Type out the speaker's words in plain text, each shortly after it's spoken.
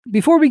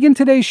Before we begin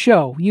today's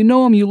show, you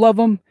know him, you love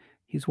him.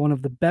 He's one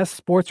of the best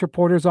sports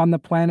reporters on the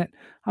planet.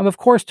 I'm, of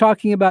course,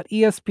 talking about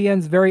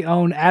ESPN's very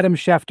own Adam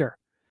Schefter,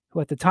 who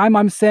at the time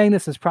I'm saying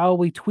this is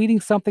probably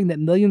tweeting something that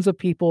millions of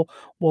people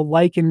will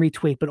like and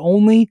retweet, but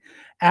only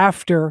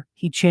after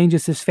he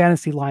changes his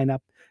fantasy lineup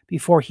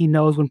before he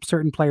knows when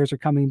certain players are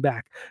coming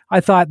back. I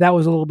thought that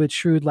was a little bit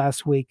shrewd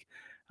last week.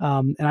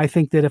 And I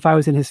think that if I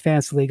was in his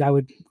fantasy league, I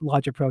would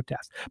lodge a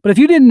protest. But if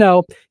you didn't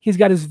know, he's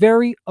got his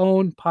very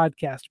own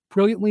podcast,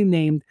 brilliantly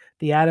named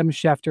the Adam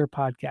Schefter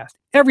Podcast.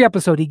 Every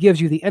episode, he gives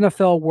you the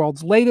NFL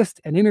world's latest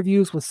and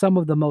interviews with some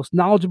of the most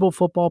knowledgeable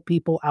football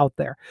people out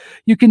there.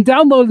 You can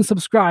download and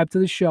subscribe to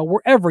the show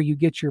wherever you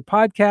get your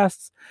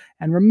podcasts.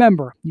 And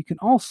remember, you can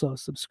also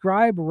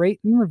subscribe, rate,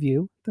 and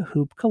review the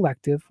Hoop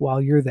Collective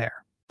while you're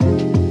there.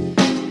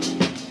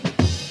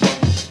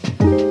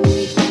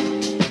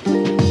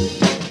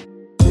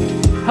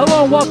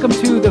 Hello and welcome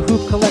to the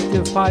Hoop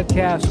Collective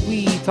podcast.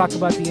 We talk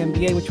about the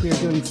NBA, which we are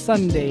doing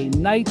Sunday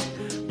night.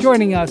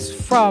 Joining us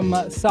from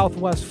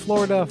Southwest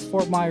Florida,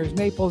 Fort Myers,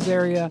 Naples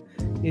area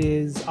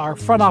is our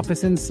front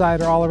office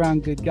insider,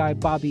 all-around good guy,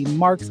 Bobby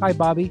Marks. Hi,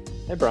 Bobby.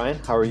 Hey, Brian.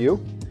 How are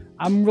you?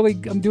 I'm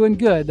doing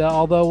good.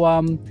 Although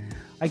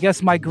I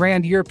guess my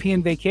grand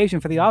European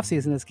vacation for the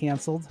offseason is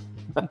canceled.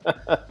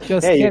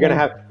 Just hey, kidding.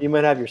 You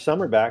might have your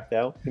summer back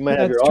though. You might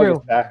have your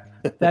August back.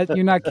 That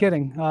you're not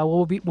kidding.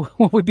 Will we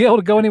be able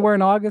to go anywhere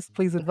in August?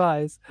 Please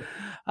advise.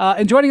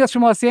 And joining us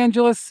from Los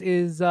Angeles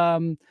is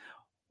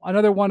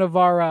another one of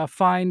our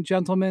fine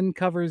gentlemen,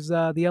 covers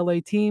the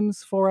LA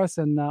teams for us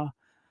and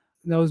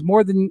knows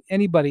more than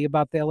anybody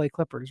about the LA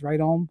Clippers,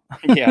 right, Om?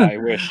 Yeah, I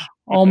wish.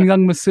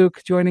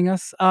 Youngmisuk joining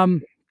us.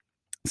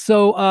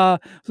 So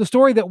the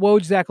story that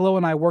Woj, Zach Lowe,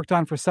 and I worked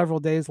on for several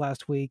days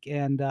last week,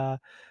 and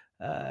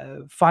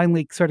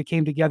finally sort of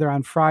came together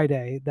on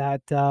Friday.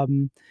 That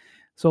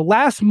so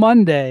last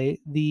Monday,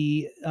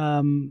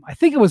 I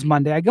think it was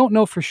Monday. I don't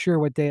know for sure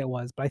what day it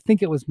was, but I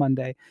think it was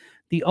Monday.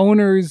 The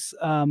owners'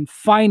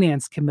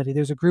 finance committee.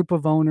 There's a group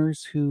of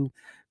owners who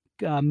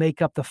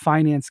make up the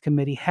finance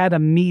committee. Had a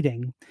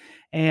meeting,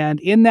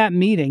 and in that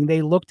meeting,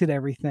 they looked at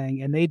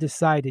everything and they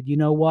decided, you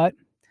know what?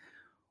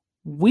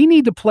 We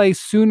need to play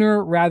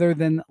sooner rather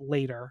than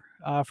later.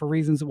 For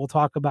reasons that we'll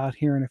talk about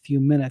here in a few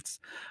minutes.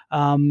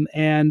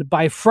 And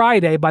by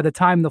Friday, by the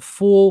time the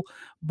full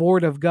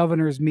Board of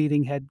Governors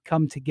meeting had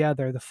come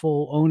together, the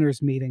full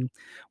owners meeting,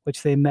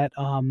 which they met,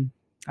 I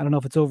don't know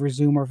if it's over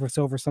Zoom or if it's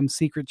over some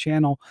secret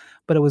channel,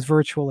 but it was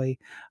virtually,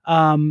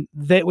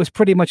 that was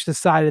pretty much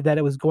decided that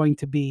it was going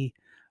to be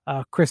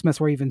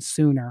Christmas or even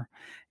sooner.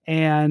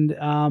 And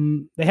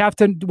they have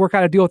to work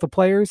out a deal with the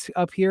players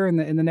up here in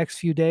the next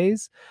few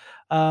days.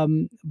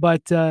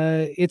 But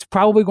it's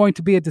probably going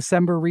to be a late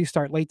December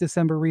restart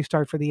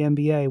for the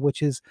NBA,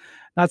 which is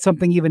not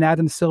something even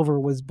Adam Silver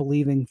was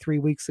believing 3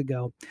 weeks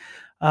ago.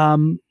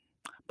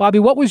 Bobby,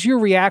 what was your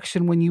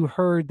reaction when you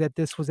heard that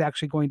this was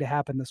actually going to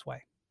happen this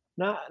way?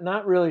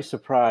 Not really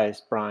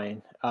surprised,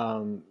 Brian,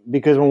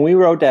 because when we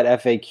wrote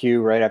that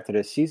FAQ right after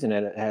the season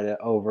had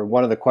over,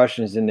 one of the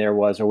questions in there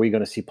was, are we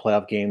going to see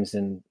playoff games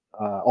in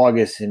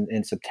August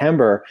and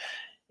September?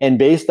 And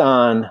based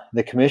on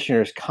the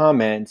commissioner's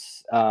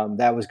comments,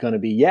 that was going to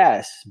be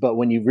yes. But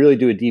when you really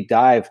do a deep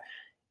dive,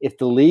 if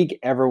the league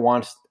ever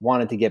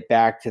wanted to get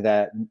back to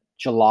that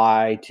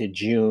July to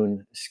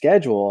June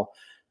schedule,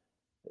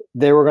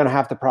 they were going to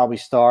have to probably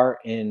start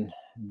in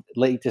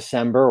late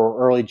December or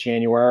early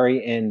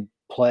January and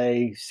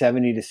play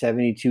 70 to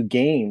 72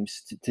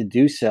 games to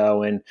do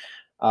so. And,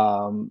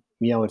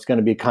 it's going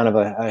to be kind of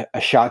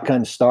a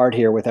shotgun start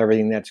here with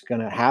everything that's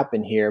going to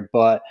happen here.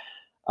 But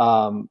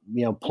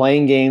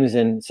playing games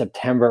in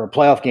September,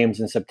 playoff games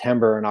in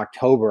September and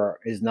October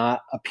is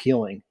not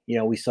appealing.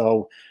 We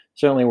saw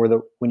certainly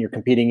when you're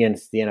competing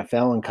against the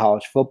NFL and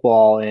college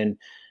football, and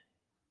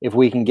if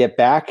we can get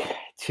back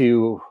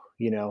to,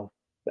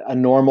 a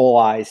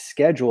normalized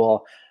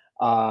schedule,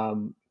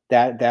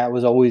 that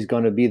was always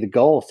going to be the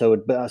goal. So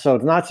it's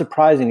not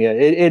surprising.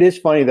 It is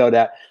funny though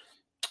that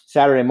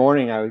Saturday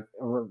morning,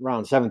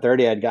 around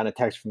 7:30, I'd gotten a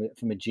text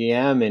from a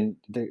GM, and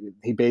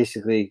he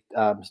basically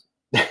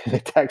the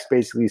text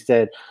basically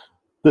said,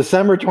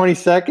 December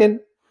 22nd,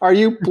 are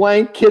you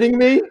blank kidding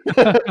me?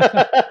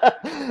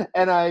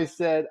 And I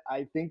said,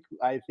 I think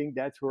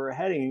that's where we're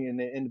heading.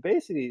 And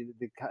basically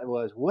it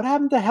was, what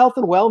happened to health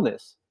and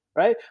wellness,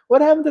 right?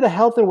 What happened to the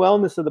health and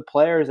wellness of the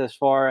players as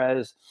far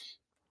as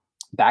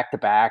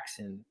back-to-backs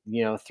and,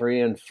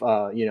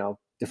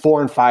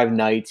 4 and 5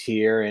 nights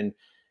here. And,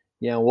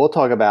 we'll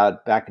talk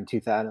about back in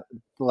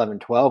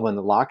 2011-12 when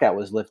the lockout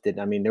was lifted.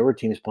 I mean, there were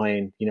teams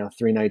playing,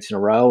 3 nights in a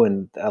row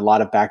and a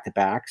lot of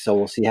back-to-back. So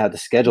we'll see how the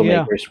schedule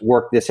makers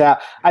work this out.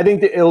 I think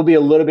that it'll be a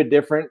little bit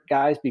different,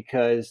 guys,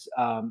 because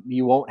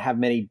you won't have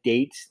many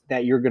dates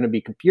that you're going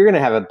to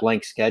have a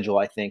blank schedule,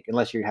 I think,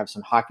 unless you have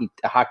a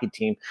hockey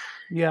team.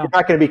 Yeah. You're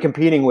not going to be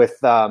competing with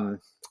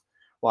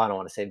I don't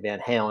want to say Van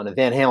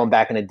Halen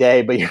back in the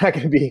day, but you're not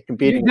going to be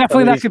competing. You're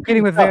definitely not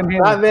competing with Van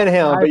Halen. Not Van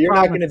Halen, but you're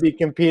not going to be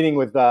competing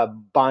with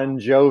Bon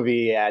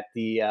Jovi at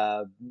the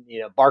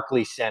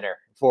Barclays Center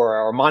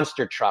for a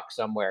monster truck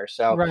somewhere.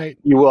 So Right.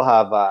 you will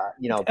have,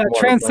 you know, A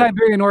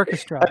Trans-Siberian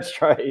Orchestra.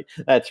 That's right.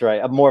 That's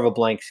right. More of a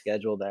blank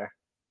schedule there.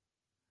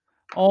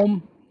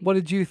 What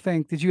did you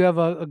think? Did you have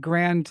a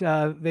grand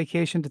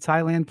vacation to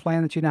Thailand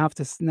plan that you now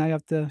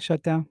have to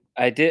shut down?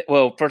 I did.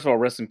 Well, first of all,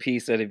 rest in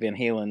peace, Eddie Van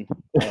Halen,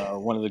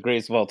 one of the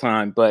greatest of all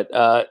time. But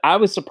I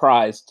was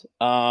surprised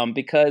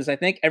because I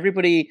think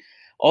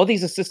all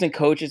these assistant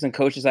coaches and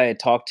coaches I had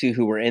talked to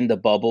who were in the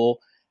bubble,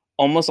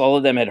 almost all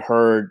of them had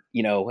heard,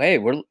 you know, hey,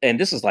 and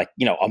this is like,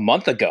 you know, a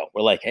month ago.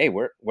 We're like, hey,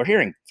 we're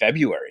hearing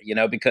February, you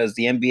know, because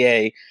the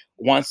NBA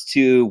wants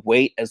to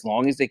wait as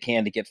long as they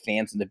can to get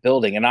fans in the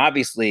building. And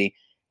obviously,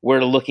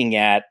 we're looking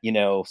at, you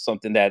know,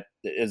 something that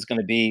is going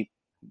to be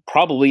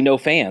probably no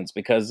fans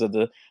because of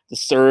the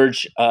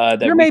surge.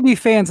 There may be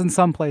fans in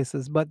some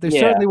places, but there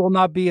Yeah. certainly will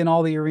not be in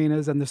all the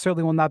arenas, and there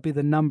certainly will not be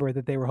the number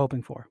that they were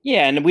hoping for.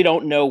 Yeah, and we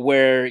don't know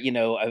where, you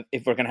know,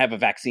 if we're going to have a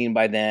vaccine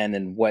by then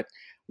and what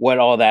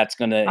all that's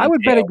going to. I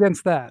would bet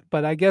against that,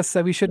 but I guess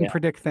we shouldn't Yeah.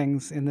 predict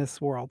things in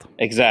this world.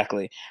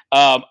 Exactly.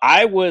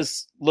 I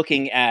was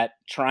looking at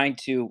trying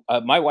to.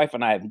 My wife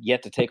and I have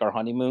yet to take our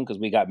honeymoon because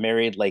we got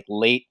married like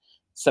late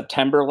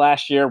September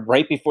last year,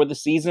 right before the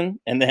season,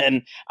 and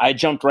then I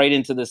jumped right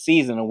into the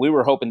season, and we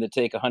were hoping to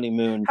take a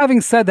honeymoon.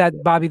 Having said that,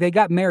 Bobby, they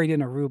got married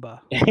in Aruba.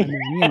 I mean,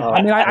 you know,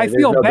 I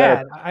feel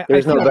bad.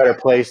 There's no better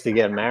place to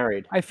get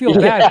married. I feel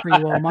bad for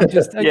you, Om. I'm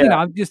just, Yeah. you know,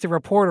 I'm just a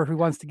reporter who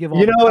wants to give all.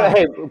 You know what?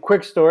 Hey,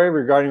 quick story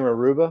regarding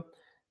Aruba.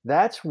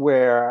 That's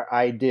where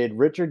I did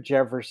Richard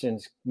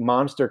Jefferson's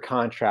monster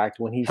contract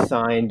when he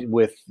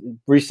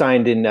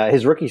re-signed in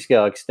his rookie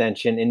scale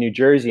extension in New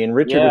Jersey. And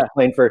Richard was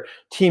playing for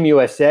Team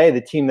USA,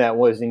 the team that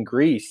was in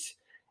Greece.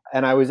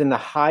 And I was in the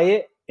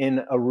Hyatt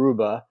in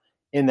Aruba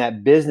in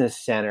that business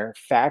center,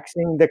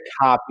 faxing the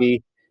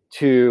copy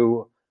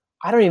to,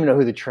 I don't even know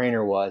who the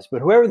trainer was,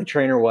 but whoever the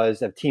trainer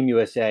was of Team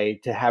USA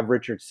to have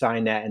Richard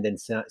sign that and then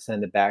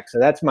send it back. So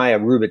that's my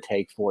Aruba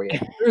take for you.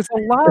 There's a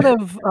lot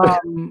of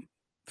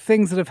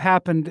things that have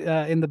happened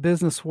in the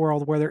business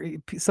world where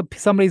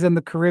somebody's in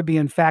the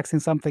Caribbean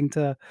faxing something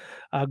to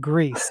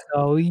Greece.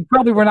 So you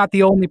probably were not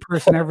the only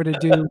person ever to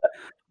do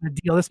a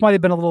deal. This might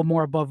have been a little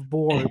more above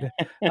board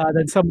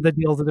than some of the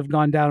deals that have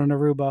gone down in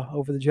Aruba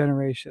over the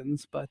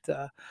generations. But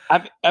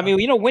I mean,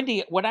 you know,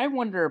 Wendy, what I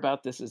wonder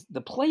about this is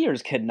the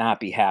players cannot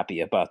be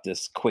happy about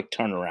this quick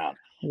turnaround.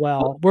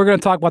 Well, we're going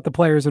to talk about the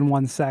players in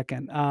 1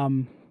 second.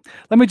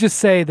 Let me just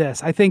say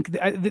this. I think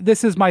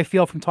this is my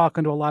feel from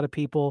talking to a lot of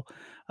people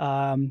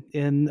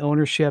in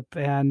ownership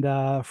and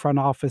front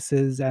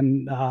offices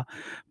and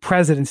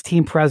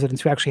team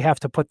presidents who actually have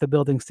to put the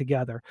buildings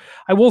together.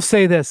 I will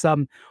say this.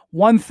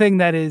 One thing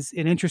that is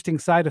an interesting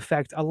side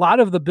effect, a lot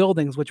of the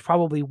buildings, which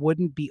probably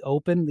wouldn't be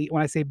open,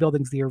 when I say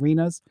buildings, the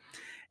arenas,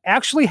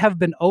 actually have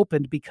been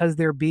opened because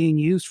they're being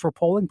used for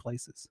polling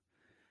places.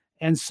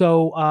 And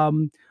so,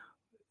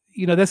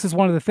 you know, this is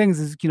one of the things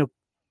is, you know,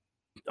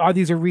 are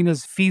these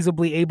arenas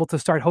feasibly able to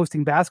start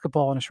hosting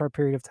basketball in a short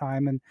period of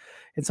time? And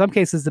in some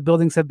cases, the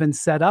buildings have been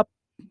set up,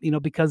 you know,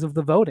 because of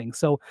the voting.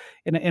 So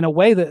in a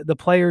way, the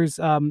players,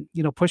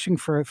 you know, pushing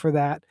for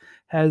that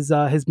has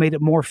made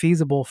it more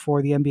feasible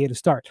for the NBA to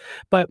start.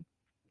 But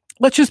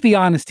let's just be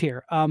honest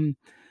here.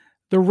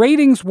 The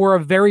ratings were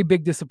a very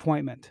big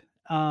disappointment.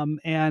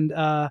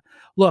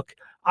 Look,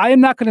 I am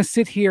not going to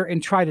sit here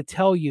and try to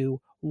tell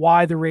you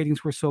why the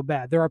ratings were so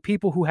bad. There are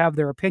people who have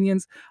their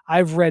opinions.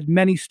 I've read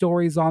many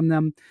stories on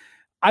them.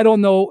 I don't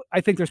know.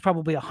 I think there's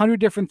probably 100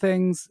 different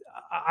things.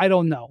 I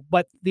don't know.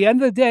 But the end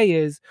of the day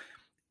is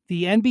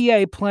the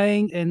NBA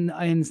playing in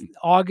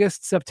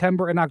August,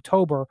 September, and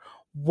October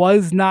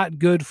was not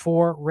good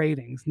for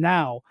ratings.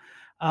 Now,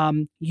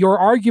 your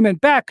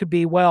argument back could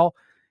be, well,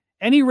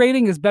 any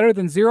rating is better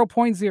than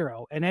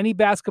 0.0 and any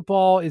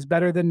basketball is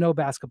better than no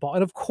basketball.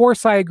 And of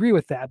course I agree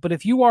with that. But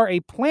if you are a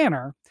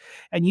planner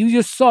and you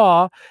just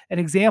saw an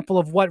example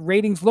of what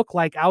ratings look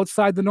like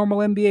outside the normal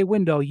NBA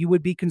window, you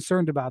would be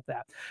concerned about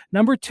that.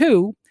 Number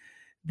two,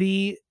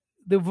 the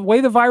way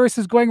the virus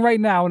is going right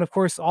now, and of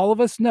course, all of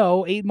us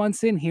know 8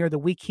 months in here that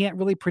we can't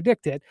really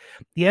predict it.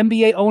 The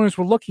NBA owners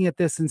were looking at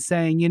this and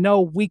saying, you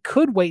know, we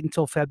could wait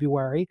until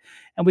February,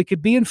 and we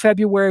could be in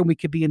February, and we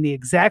could be in the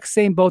exact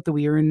same boat that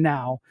we are in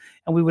now,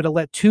 and we would have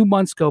let 2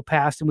 months go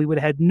past, and we would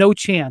have had no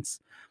chance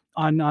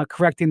on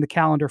correcting the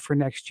calendar for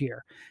next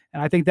year.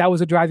 And I think that was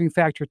a driving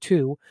factor,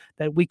 too,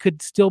 that we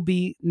could still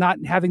be not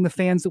having the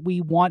fans that we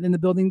want in the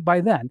building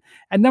by then.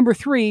 And number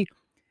three,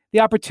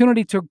 the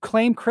opportunity to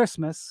claim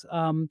Christmas.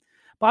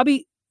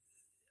 Bobby,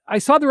 I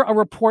saw a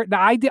report.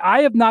 Now,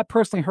 I have not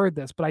personally heard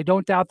this, but I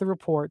don't doubt the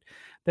report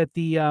that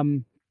the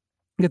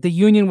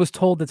union was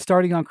told that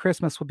starting on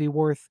Christmas would be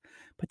worth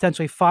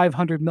potentially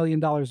 $500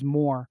 million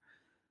more.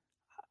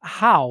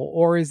 How?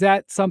 Or is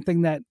that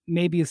something that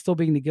maybe is still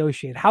being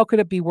negotiated? How could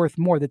it be worth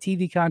more? The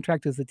TV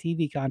contract is the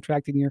TV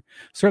contract, and you're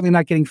certainly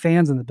not getting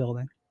fans in the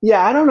building.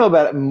 Yeah, I don't know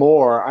about it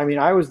more. I mean,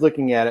 I was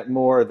looking at it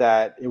more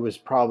that it was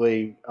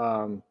probably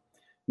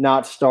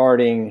not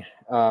starting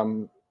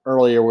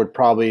earlier would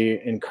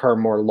probably incur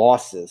more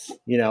losses,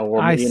 you know,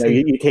 or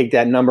you take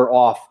that number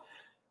off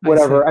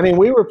whatever. I mean,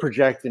 we were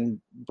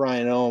projecting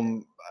Brian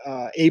Ohm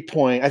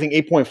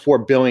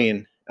 8.4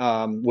 billion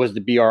was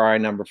the BRI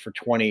number for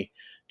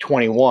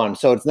 2021.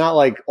 So it's not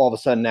like all of a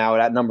sudden now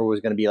that number was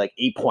going to be like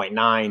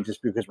 8.9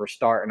 just because we're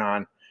starting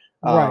on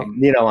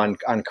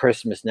on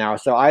Christmas now.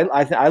 So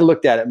I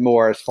looked at it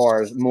more as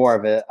far as more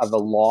of a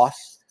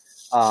loss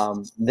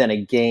than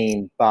a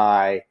gain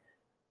by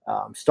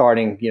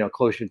starting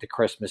closer to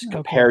Christmas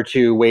compared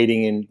to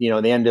waiting in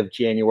the end of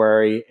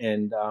January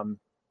and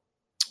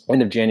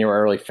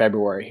early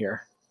February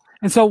here.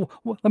 And so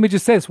let me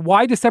just say this.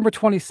 Why December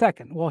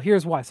 22nd? Well,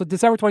 here's why. So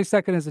December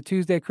 22nd is a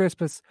Tuesday.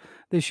 Christmas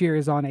this year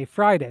is on a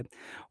Friday.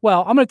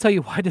 Well, I'm going to tell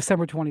you why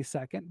December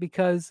 22nd,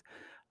 because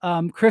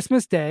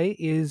Christmas Day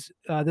is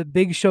the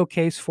big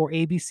showcase for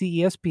ABC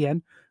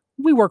ESPN.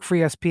 We work for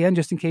ESPN,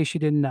 just in case you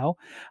didn't know.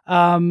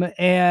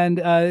 And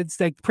it's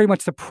like pretty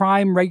much the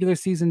prime regular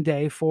season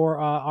day for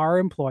our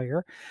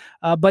employer.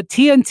 But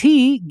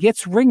TNT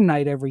gets ring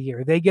night every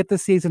year. They get the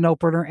season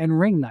opener and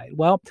ring night.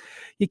 Well,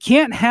 you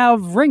can't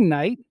have ring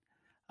night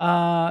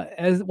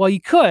as well.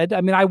 You could.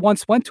 I mean, I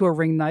once went to a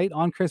ring night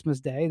on Christmas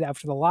Day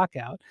after the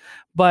lockout,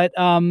 but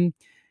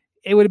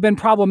it would have been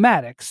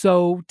problematic.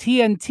 So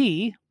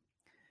TNT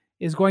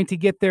is going to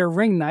get their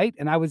ring night,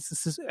 and I would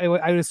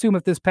assume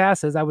if this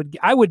passes, I would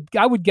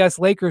guess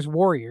Lakers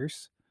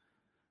Warriors,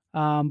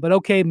 but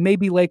okay,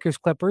 maybe Lakers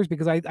Clippers,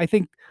 because I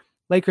think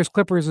Lakers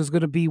Clippers is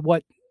going to be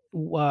what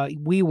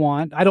we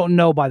want. I don't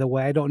know, by the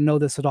way, I don't know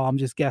this at all. I'm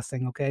just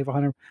guessing. Okay,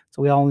 100,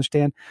 so we all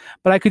understand.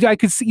 But I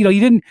could see, you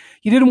didn't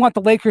want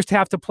the Lakers to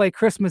have to play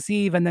Christmas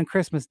Eve and then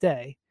Christmas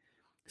Day,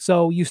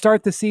 so you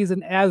start the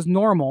season as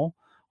normal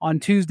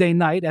on Tuesday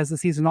night, as the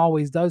season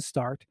always does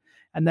start.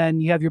 And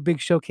then you have your big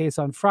showcase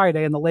on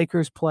Friday, and the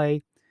Lakers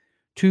play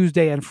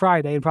Tuesday and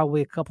Friday, and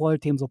probably a couple other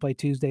teams will play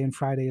Tuesday and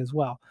Friday as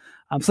well.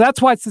 So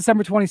that's why it's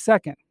December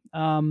 22nd.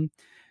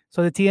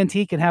 So the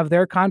TNT can have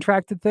their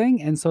contracted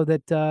thing, and so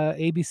that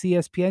ABC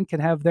ESPN can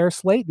have their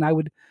slate. And I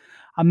would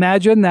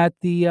imagine that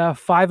the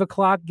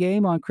 5:00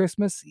 game on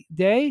Christmas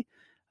Day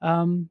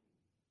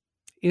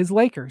is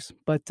Lakers,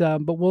 but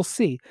we'll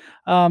see.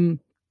 But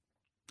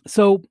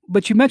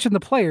you mentioned the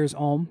players,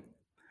 Ohm.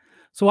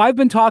 So I've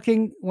been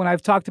talking, when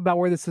I've talked about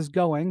where this is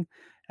going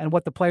and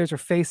what the players are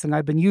facing,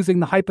 I've been using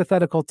the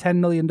hypothetical $10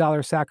 million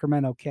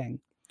Sacramento King,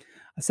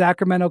 a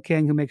Sacramento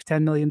King who makes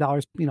 $10 million,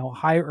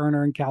 higher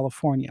earner in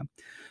California.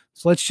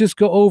 So let's just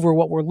go over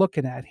what we're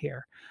looking at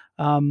here.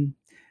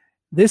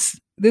 This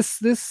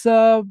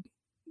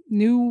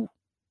new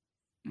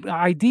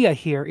idea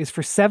here is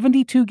for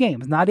 72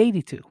 games, not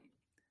 82,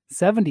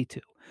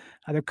 72.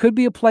 Now, there could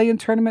be a play-in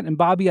tournament, and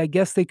Bobby, I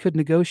guess they could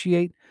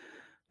negotiate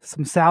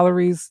some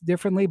salaries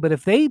differently, but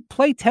if they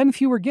play 10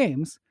 fewer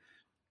games,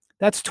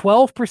 that's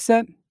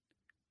 12%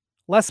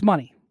 less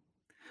money.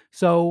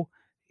 So,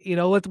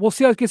 we'll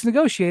see how it gets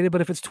negotiated, but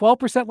if it's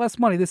 12% less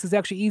money, this is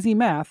actually easy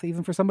math,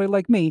 even for somebody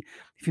like me.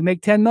 If you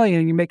make 10 million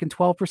and you're making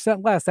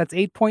 12% less, that's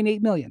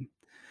 8.8 million.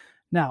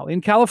 Now,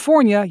 in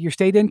California, your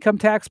state income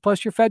tax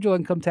plus your federal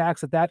income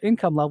tax at that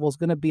income level is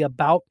going to be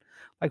about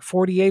like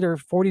 48 or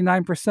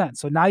 49%.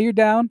 So now you're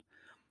down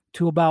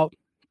to about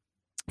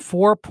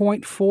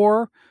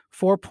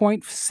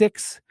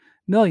 4.6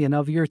 million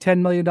of your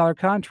 $10 million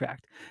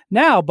contract.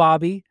 Now,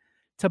 Bobby,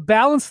 to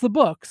balance the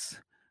books,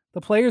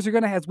 the players are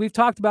going to, as we've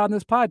talked about in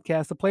this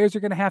podcast, the players are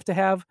going to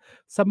have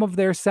some of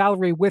their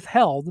salary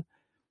withheld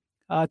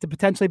to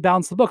potentially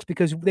balance the books,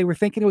 because they were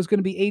thinking it was going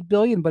to be $8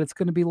 billion, but it's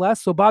going to be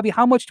less. So, Bobby,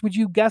 how much would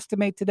you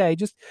guesstimate today?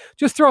 Just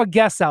throw a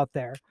guess out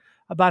there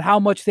about how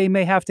much they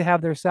may have to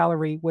have their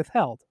salary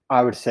withheld.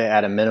 I would say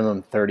at a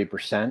minimum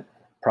 30%,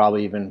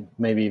 probably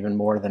maybe even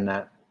more than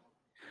that.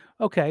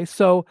 Okay,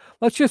 so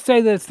let's just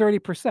say that it's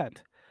 30%.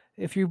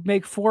 If you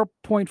make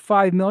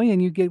 4.5 million,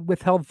 you get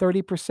withheld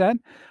 30%.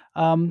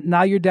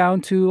 Now you're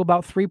down to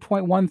about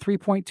 3.1,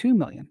 3.2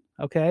 million.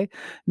 Okay,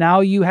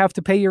 now you have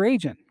to pay your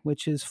agent,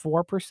 which is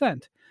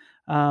 4%.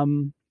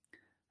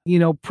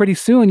 Pretty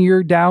soon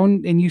you're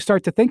down, and you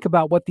start to think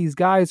about what these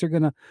guys are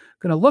gonna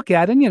look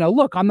at. And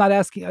look, I'm not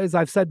asking, as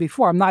I've said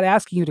before, I'm not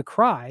asking you to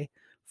cry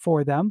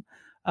for them.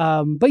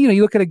 But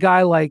you look at a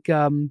guy like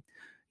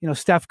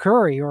Steph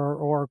Curry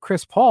or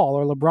Chris Paul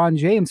or LeBron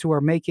James, who are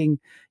making,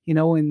 in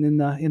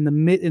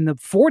the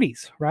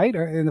 40s, right?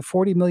 Or in the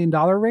 $40 million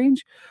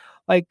range.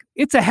 Like,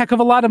 it's a heck of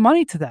a lot of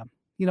money to them.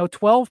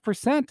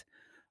 12%,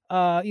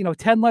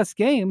 10 less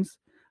games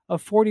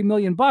of $40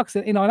 million.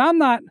 And I'm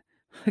not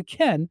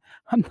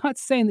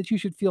saying that you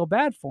should feel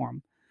bad for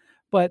them,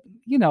 but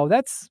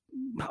that's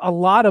a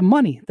lot of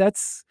money.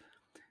 That's,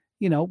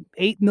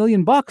 $8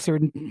 million or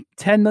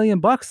 $10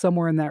 million,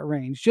 somewhere in that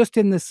range, just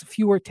in this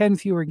 10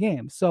 fewer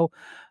games. So,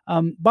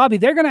 Bobby,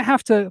 they're going to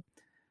have to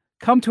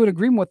come to an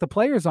agreement with the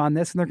players on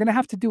this, and they're going to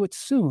have to do it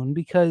soon,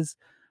 because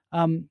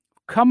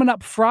coming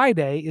up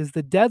Friday is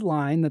the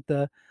deadline that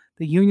the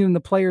union and the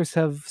players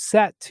have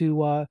set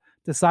to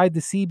decide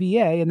the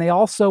CBA. And they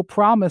also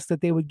promised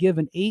that they would give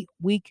an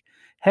 8-week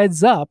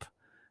heads up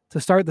to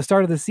start the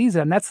start of the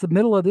season. And that's the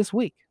middle of this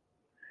week.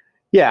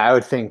 Yeah, I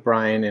would think,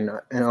 Brian, and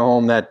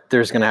Ohm, that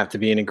there's going to have to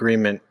be an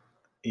agreement,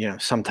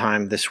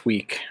 sometime this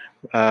week,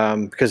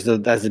 because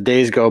as the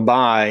days go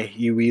by,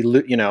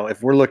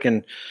 if we're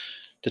looking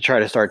to try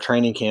to start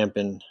training camp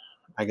in,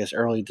 I guess,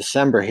 early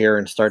December here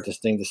and start this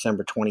thing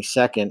December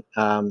 22nd,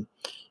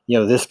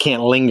 this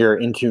can't linger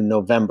into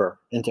November,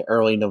 into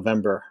early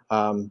November.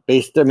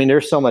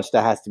 There's so much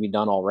that has to be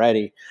done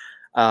already.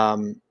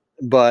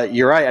 But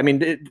you're right. I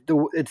mean,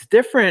 it's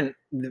different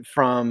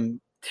from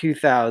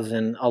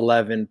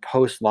 2011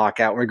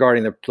 post-lockout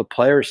regarding the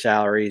player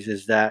salaries,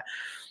 is that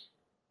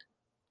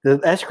the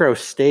escrow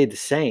stayed the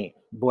same.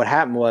 But what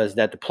happened was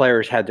that the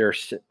players had their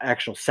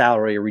actual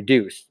salary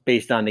reduced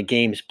based on the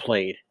games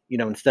played.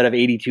 Instead of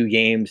 82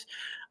 games,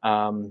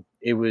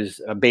 it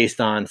was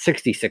based on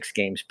 66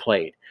 games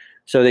played.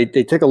 So they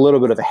took a little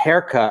bit of a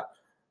haircut,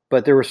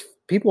 but there was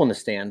people in the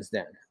stands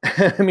then.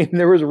 I mean,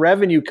 there was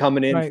revenue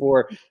coming in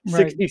for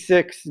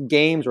 66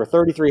 games or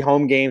 33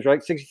 home games,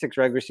 right? 66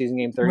 regular season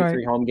games,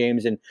 33 home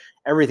games, and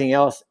everything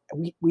else.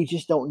 We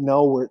just don't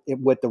know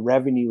what the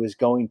revenue is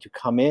going to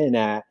come in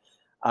at.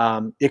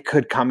 It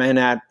could come in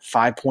at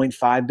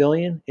 $5.5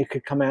 billion. It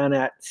could come in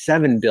at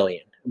 $7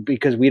 billion,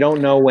 because we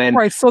don't know when.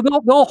 Right. So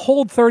they'll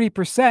hold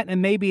 30%,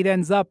 and maybe it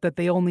ends up that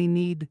they only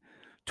need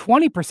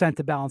 20%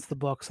 to balance the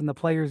books, and the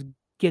players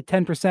get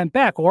 10%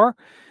 back. Or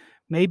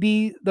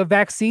maybe the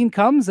vaccine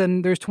comes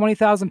and there's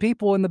 20,000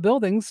 people in the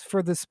buildings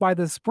by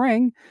the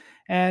spring,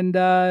 and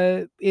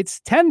it's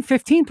 10,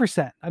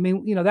 15%. I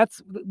mean,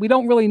 we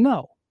don't really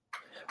know.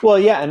 Well,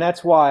 yeah, and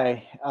that's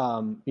why,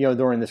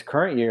 during this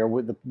current year,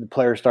 the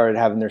players started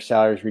having their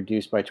salaries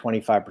reduced by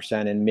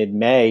 25% in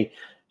mid-May,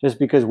 just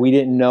because we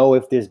didn't know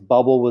if this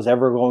bubble was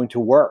ever going to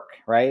work,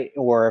 right?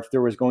 Or if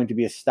there was going to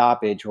be a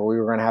stoppage, or we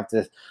were going to have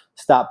to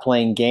stop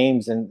playing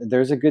games. And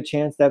there's a good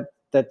chance that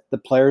the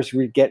players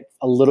would get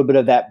a little bit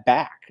of that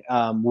back.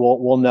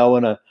 We'll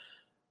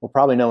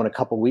probably know in a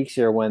couple of weeks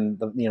here when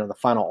the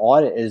final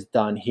audit is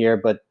done here.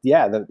 But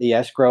yeah, the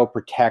escrow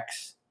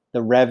protects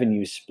the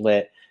revenue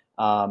split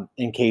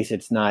in case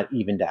it's not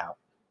evened out.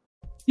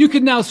 You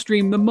can now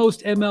stream the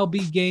most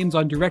MLB games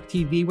on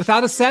DirecTV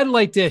without a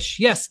satellite dish.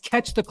 Yes,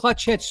 catch the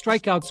clutch hits,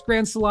 strikeouts,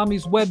 grand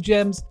salamis, web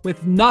gems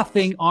with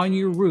nothing on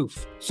your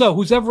roof. So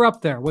who's ever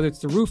up there, whether it's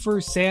the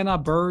roofers, Santa,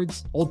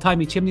 birds,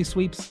 old-timey chimney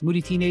sweeps,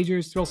 moody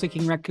teenagers,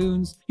 thrill-seeking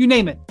raccoons, you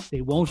name it,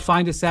 they won't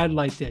find a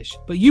satellite dish.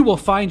 But you will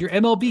find your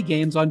MLB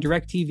games on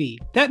DirecTV.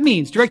 That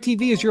means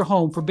DirecTV is your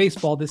home for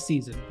baseball this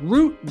season.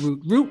 Root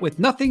with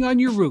nothing on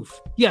your roof.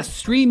 Yes,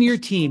 stream your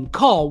team.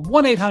 Call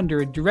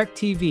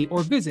 1-800-DirecTV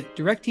or visit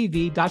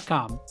DirecTV.com.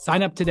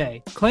 Sign up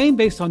today. Claim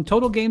based on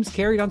total games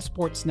carried on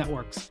sports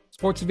networks.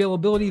 Sports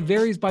availability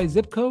varies by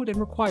zip code and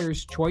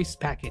requires choice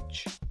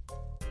package.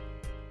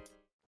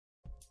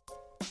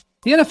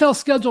 The NFL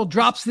schedule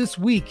drops this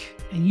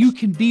week, and you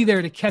can be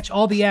there to catch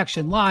all the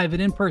action live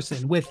and in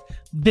person with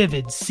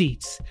Vivid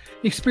Seats.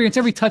 Experience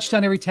every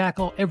touchdown, every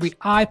tackle, every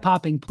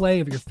eye-popping play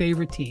of your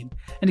favorite team.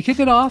 And to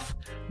kick it off,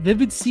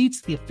 Vivid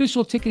Seats, the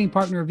official ticketing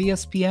partner of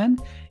ESPN,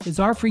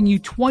 is offering you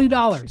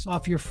 $20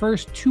 off your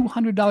first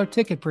 $200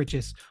 ticket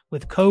purchase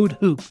with code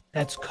HOOP.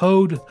 That's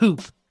code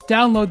HOOP.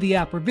 Download the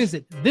app or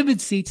visit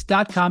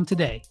vividseats.com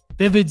today.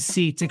 Vivid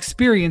Seats.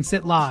 Experience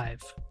it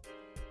live.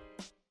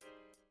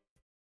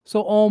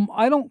 So,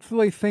 I don't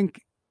really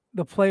think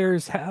the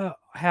players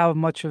have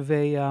much of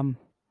a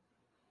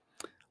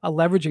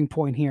leveraging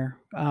point here.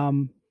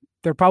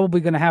 They're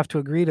probably going to have to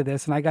agree to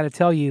this. And I got to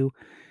tell you,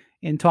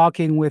 in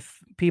talking with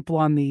people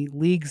on the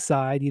league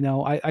side,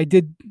 I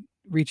did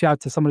reach out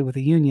to somebody with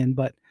a union,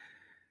 but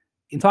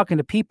in talking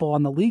to people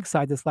on the league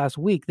side this last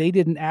week, they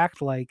didn't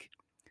act like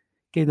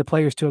getting the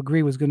players to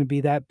agree was going to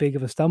be that big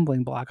of a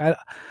stumbling block.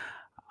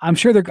 I'm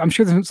sure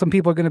some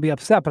people are going to be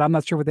upset, but I'm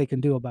not sure what they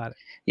can do about it.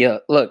 Yeah,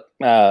 look,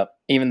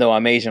 even though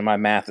I'm Asian,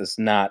 I'm not as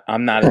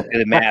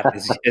good at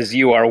math as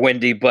you are,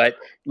 Wendy. But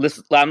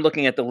listen, I'm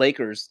looking at the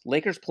Lakers.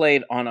 Lakers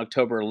played on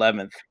October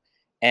 11th.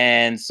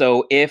 And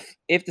so if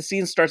the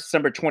season starts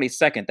December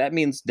 22nd, that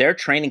means their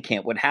training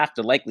camp would have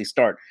to likely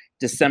start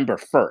December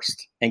 1st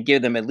and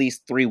give them at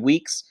least 3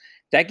 weeks.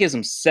 That gives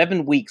them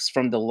 7 weeks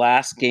from the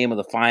last game of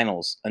the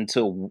finals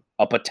until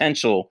a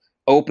potential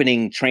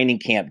opening training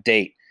camp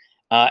date.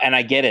 And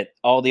I get it.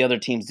 All the other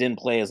teams didn't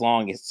play as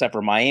long, except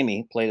for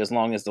Miami, played as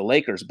long as the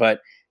Lakers. But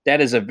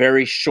that is a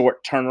very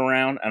short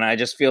turnaround. And I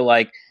just feel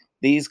like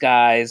these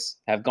guys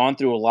have gone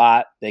through a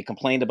lot. They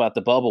complained about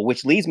the bubble,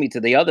 which leads me to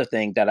the other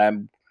thing that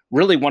I'm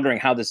really wondering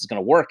how this is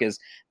going to work. Is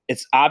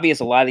it's obvious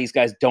a lot of these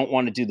guys don't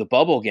want to do the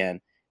bubble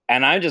again.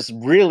 And I just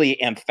really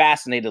am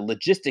fascinated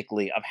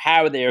logistically of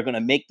how they are going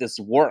to make this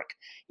work.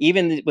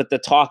 Even with the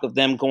talk of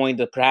them going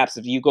to, perhaps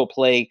if you go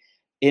play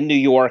in New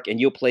York and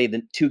you'll play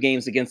the 2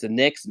 games against the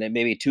Knicks and then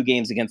maybe 2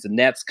 games against the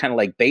Nets, kind of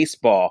like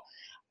baseball.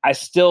 I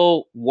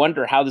still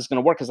wonder how this is going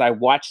to work, because I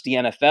watch the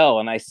NFL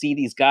and I see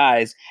these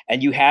guys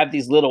and you have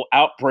these little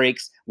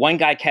outbreaks. One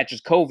guy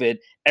catches COVID.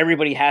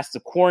 Everybody has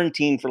to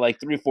quarantine for like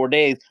 3 or 4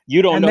 days.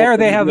 You don't know. There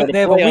they have a week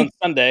on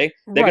Sunday.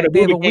 They're going to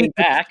move a game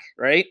back,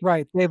 right?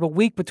 Right. They have a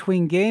week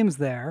between games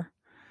there.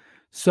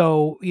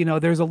 So,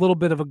 there's a little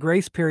bit of a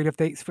grace period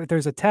if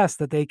there's a test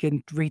that they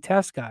can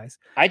retest guys.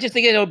 I just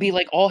think it'll be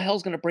like all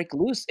hell's going to break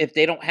loose if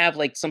they don't have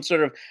like some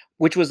sort of,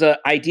 which was an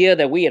idea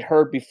that we had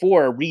heard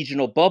before, a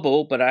regional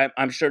bubble, but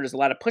I'm sure there's a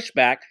lot of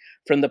pushback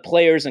from the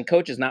players and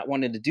coaches not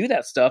wanting to do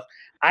that stuff.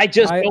 I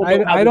just don't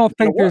know how I don't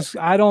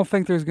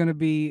think there's going to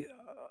be,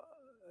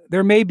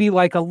 there may be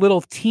like a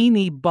little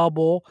teeny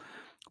bubble.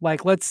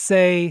 Like, let's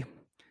say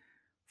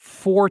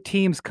 4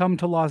 teams come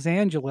to Los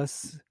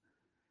Angeles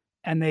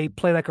and they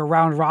play like a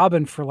round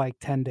robin for like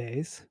 10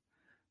 days,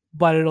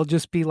 but it'll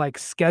just be like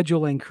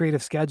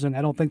creative scheduling.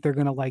 I don't think they're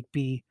going to like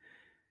be,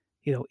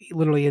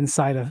 literally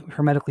inside a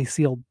hermetically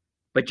sealed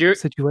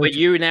situation. But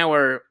you now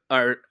are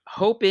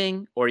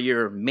hoping, or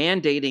you're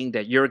mandating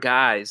that your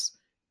guys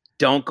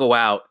don't go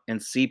out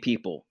and see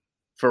people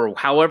for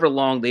however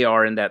long they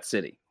are in that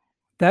city.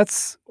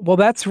 That's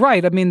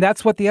right. I mean,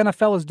 that's what the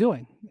NFL is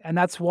doing. And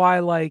that's why,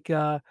 like,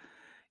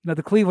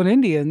 the Cleveland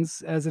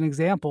Indians, as an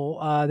example,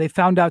 they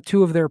found out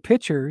 2 of their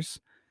pitchers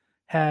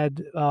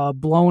had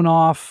blown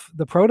off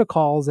the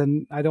protocols,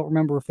 and I don't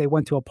remember if they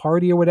went to a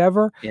party or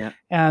whatever. Yeah.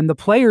 And the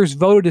players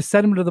voted to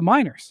send them to the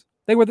minors.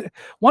 They were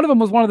one of them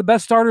was one of the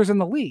best starters in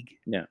the league.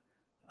 Yeah.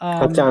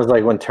 That sounds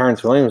like when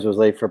Terrence Williams was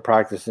late for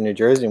practice in New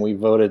Jersey, and we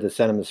voted to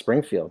send him to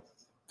Springfield,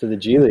 to the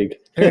G League.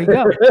 There you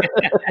go.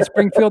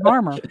 Springfield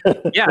Armor.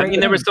 Yeah, I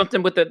mean, there was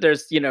something with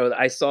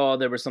I saw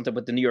there was something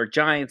with the New York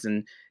Giants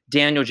and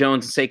Daniel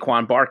Jones and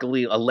Saquon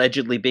Barkley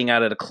allegedly being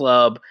out of the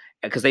club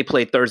because they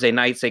played Thursday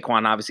night.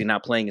 Saquon obviously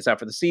not playing, is out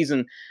for the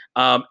season.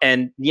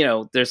 And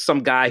there's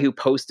some guy who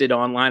posted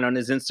online on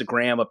his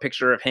Instagram a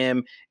picture of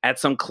him at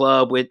some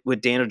club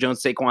with Daniel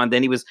Jones, Saquon.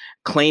 Then he was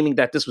claiming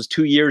that this was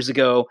 2 years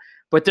ago.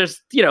 But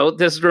this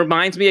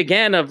reminds me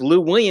again of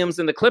Lou Williams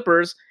and the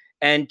Clippers,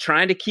 and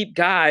trying to keep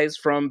guys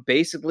from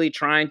basically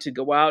trying to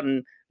go out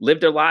and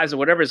live their lives or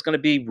whatever is going to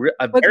be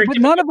but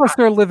none of us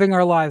are living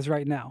our lives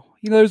right now.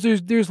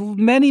 There's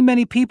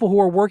many people who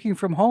are working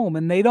from home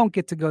and they don't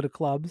get to go to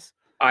clubs.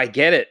 I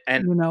get it,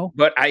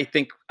 but I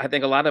think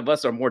a lot of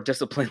us are more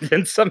disciplined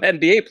than some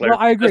NBA players. Well,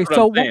 I agree.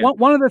 So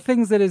one of the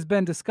things that has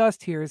been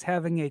discussed here is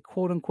having a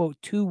quote unquote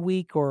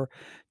 2-week or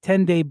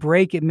 10-day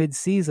break at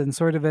midseason,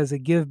 sort of as a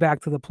give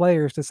back to the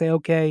players to say,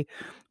 okay,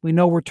 we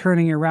know we're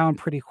turning around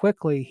pretty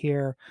quickly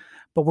here,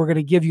 but we're going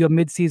to give you a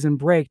midseason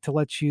break to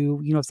let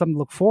you, something to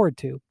look forward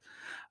to.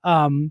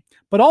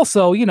 But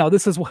also,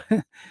 this is what,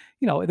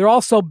 they're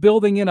also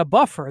building in a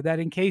buffer that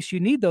in case you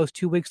need those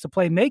 2 weeks to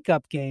play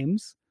makeup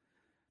games,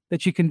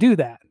 that you can do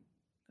that.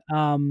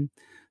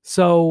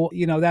 So,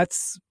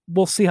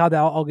 we'll see how that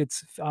all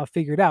gets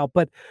figured out.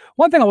 But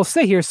one thing I will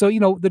say here, so,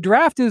 the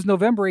draft is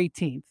November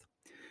 18th.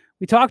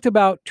 We talked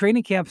about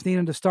training camps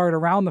needing to start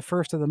around the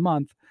first of the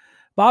month.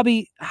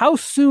 Bobby, how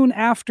soon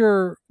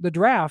after the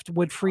draft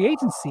would free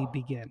agency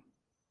begin?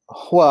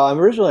 Well,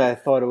 originally I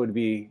thought it would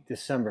be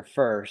December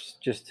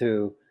 1st, just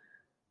to,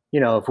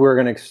 if we were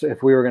going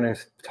to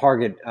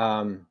target,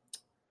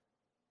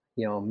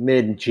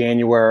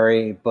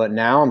 mid-January. But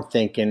now I'm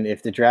thinking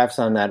if the draft's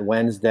on that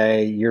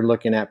Wednesday, you're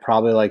looking at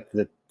probably like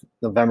the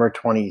November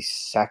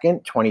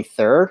 22nd,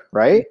 23rd,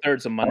 right?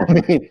 23rd's a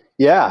Monday.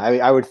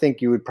 I would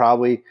think you would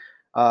probably.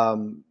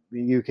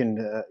 You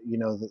can,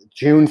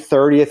 June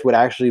 30th would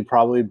actually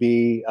probably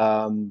be,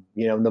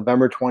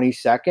 November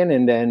 22nd,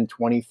 and then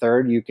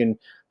 23rd, you can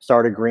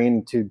start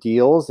agreeing to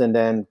deals. And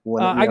then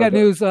when I got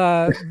news,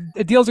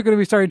 deals are going to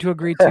be starting to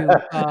agree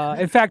to.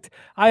 In fact,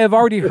 I have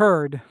already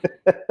heard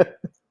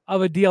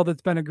of a deal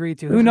that's been agreed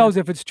to. Who knows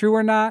if it's true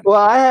or not? Well,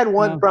 I had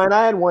one, Brian,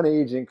 I had one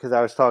agent, because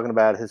I was talking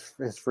about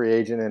his free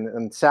agent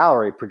and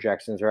salary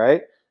projections,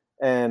 right?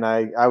 And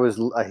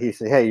he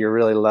said, hey, you're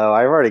really low.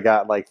 I've already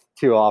got like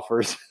 2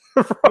 offers.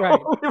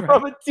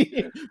 From a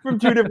team, from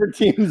 2 different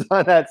teams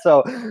on that.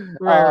 So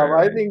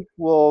I think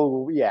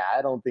I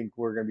don't think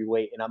we're going to be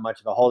waiting on much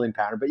of a holding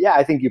pattern. But yeah,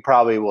 I think you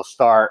probably will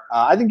start.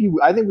 I think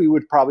we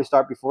would probably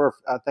start before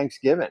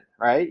Thanksgiving,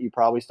 right? You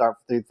probably start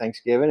through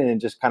Thanksgiving, and it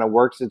just kind of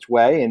works its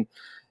way. And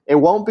it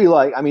won't be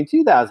like,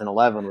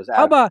 2011 was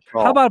how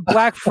about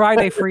Black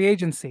Friday free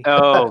agency?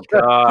 Oh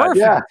God,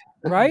 perfect,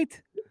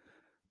 right?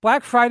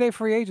 Black Friday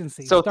free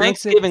agency. So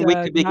Thanksgiving, we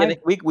could be getting.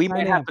 We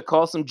might have to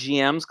call some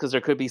GMs because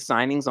there could be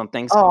signings on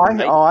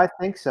Thanksgiving. I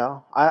think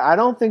so. I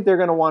don't think they're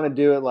going to want to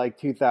do it like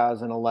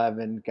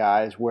 2011,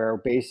 guys, where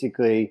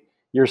basically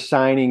you're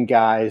signing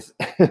guys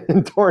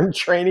during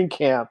training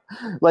camp.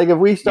 Like if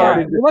we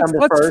started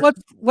December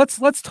 1st.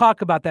 Let's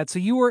talk about that. So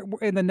you were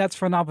in the Nets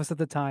front office at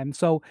the time.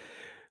 So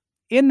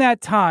in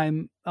that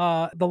time,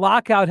 the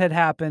lockout had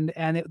happened,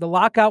 and the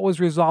lockout was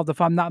resolved,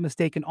 if I'm not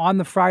mistaken, on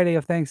the Friday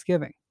of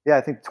Thanksgiving. Yeah,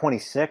 I think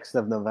 26th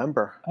of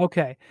November.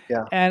 Okay.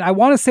 Yeah. And I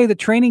want to say the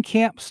training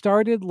camp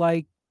started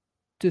like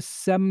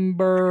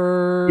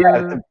December. Yeah,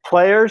 the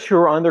players who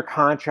are under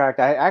contract,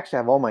 I actually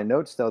have all my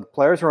notes though. The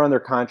players who are under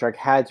contract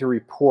had to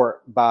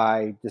report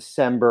by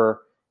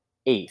December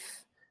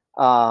 8th.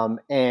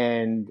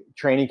 And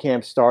training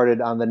camp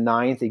started on the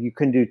 9th. You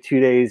couldn't do 2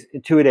 days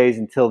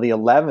until the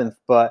 11th.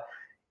 But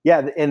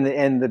yeah,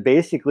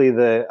 basically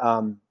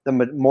the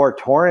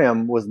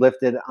moratorium was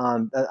lifted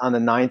on the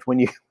 9th when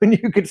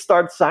you could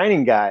start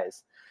signing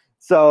guys.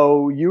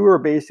 So you were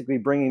basically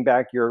bringing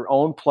back your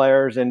own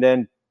players, and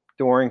then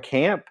during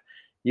camp,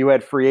 you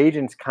had free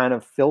agents kind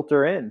of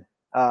filter in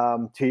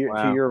to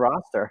your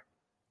roster.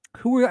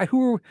 Who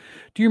were?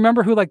 Do you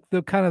remember who, like,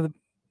 the kind of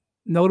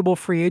notable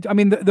free agent? I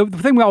mean, the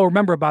thing we all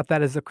remember about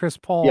that is the Chris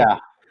Paul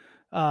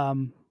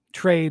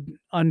trade.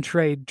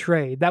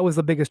 That was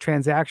the biggest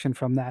transaction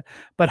from that.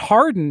 But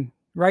Harden,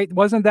 right?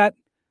 Wasn't that?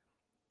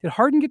 Did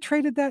Harden get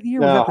traded that year?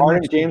 No,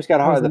 James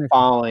got Harden the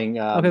following.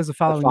 Okay, it was the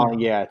following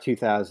year. Yeah,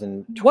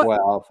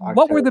 2012.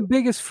 What were the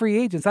biggest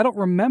free agents? I don't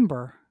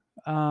remember.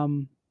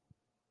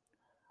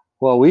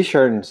 Well, we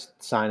sure didn't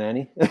sign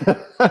any.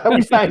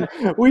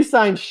 we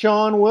signed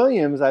Sean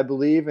Williams, I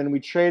believe, and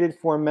we traded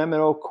for Mehmet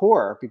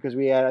Okur because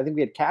I think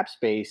we had cap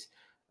space.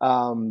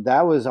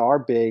 That was our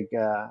big.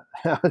 I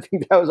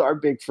think that was our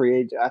big free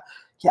agent.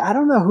 I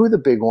don't know who the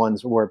big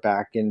ones were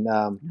back in.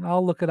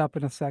 I'll look it up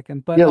in a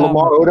second. But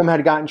Lamar Odom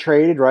had gotten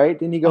traded, right?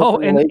 Didn't he go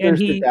from the Lakers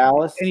to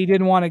Dallas? And he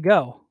didn't want to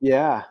go.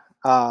 Yeah.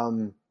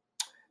 But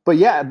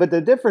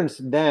the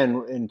difference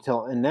then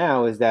until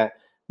now is that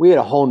we had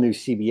a whole new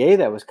CBA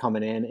that was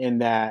coming in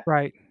that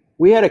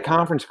we had a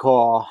conference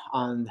call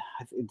on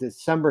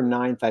December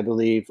 9th, I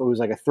believe. It was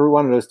like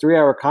one of those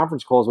 3-hour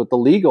conference calls with the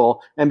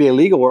NBA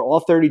legal, where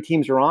all 30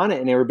 teams were on it,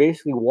 and they were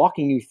basically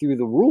walking you through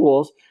the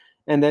rules.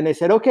 And then they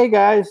said, okay,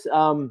 guys,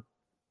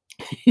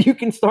 you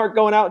can start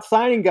going out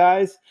signing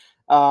guys,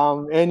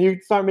 and you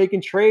start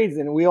making trades.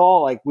 And we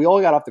all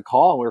got off the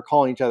call, and we were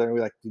calling each other, and we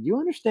were like, did you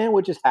understand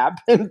what just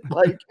happened?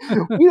 Like,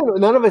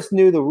 none of us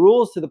knew the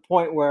rules, to the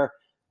point where,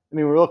 I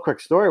mean, a real quick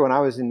story. When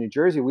I was in New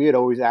Jersey, we had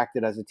always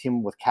acted as a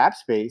team with cap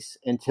space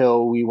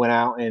until we went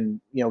out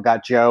and,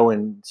 got Joe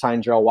and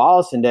signed Joe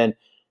Wallace. And then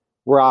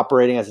we're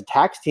operating as a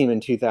tax team in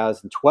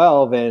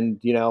 2012. And,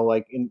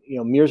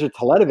 Mirza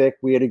Teletovic,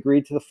 we had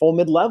agreed to the full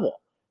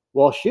mid-level.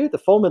 Well, shoot, the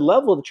full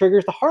mid-level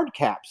triggers the hard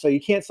cap. So you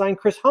can't sign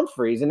Chris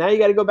Humphries. And now you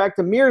got to go back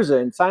to Mirza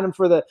and sign him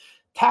for the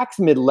tax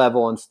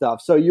mid-level and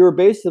stuff. So you were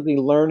basically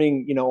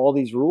learning, all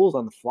these rules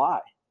on the fly.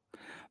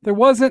 There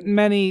wasn't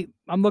many.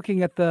 I'm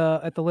looking at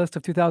the list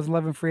of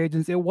 2011 free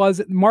agents. It was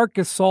Marc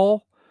Gasol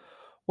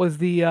was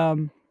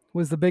the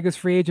biggest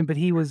free agent, but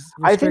he was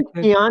restricted.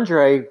 I think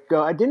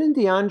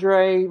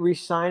DeAndre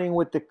re-signing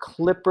with the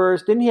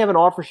Clippers. Didn't he have an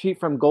offer sheet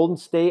from Golden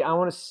State? I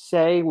want to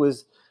say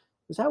was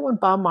that when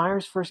Bob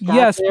Myers first got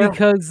there? Yes,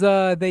 because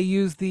they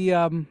used the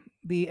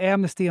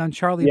amnesty on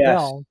Charlie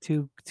Bell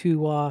to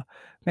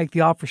make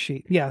the offer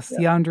sheet. Yes,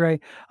 DeAndre.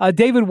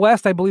 David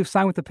West, I believe,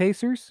 signed with the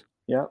Pacers.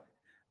 Yeah.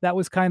 That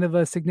was kind of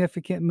a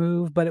significant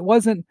move, but it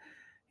wasn't,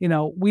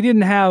 we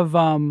didn't have,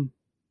 the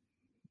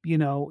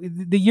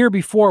year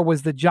before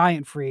was the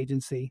giant free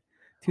agency,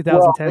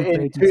 2010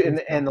 free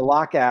agency. And the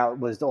lockout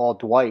was all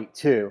Dwight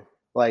too.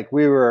 Like,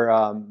 we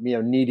were,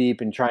 knee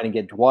deep in trying to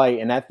get Dwight,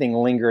 and that thing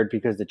lingered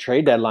because the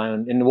trade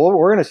deadline, and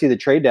we're going to see the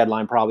trade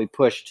deadline probably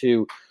pushed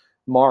to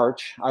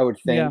March, I would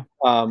think.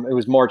 Yeah. It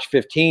was March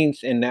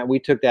 15th, and that we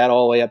took that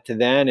all the way up to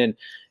then. And,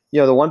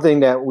 the one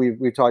thing that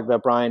we've talked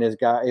about, Brian, is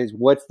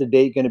what's the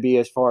date going to be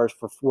as far as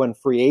for when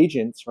free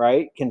agents,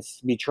 right, can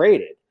be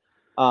traded.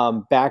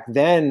 Back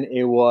then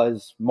it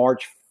was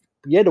March.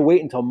 You had to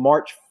wait until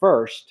March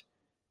 1st.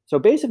 So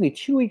basically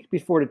 2 weeks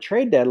before the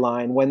trade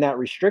deadline, when that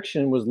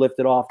restriction was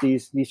lifted off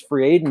these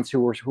free agents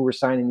who were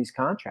signing these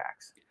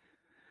contracts.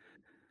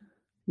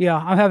 Yeah,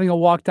 I'm having a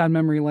walk down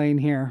memory lane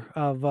here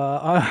of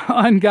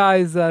on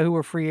guys who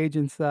were free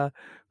agents, who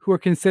are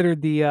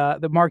considered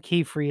the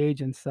marquee free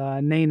agents,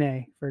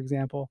 Nene, for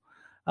example.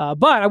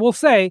 But I will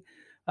say,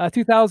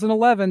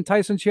 2011,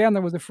 Tyson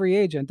Chandler was a free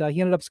agent.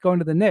 He ended up going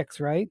to the Knicks,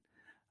 right?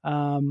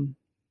 After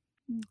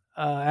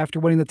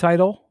winning the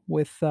title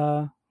with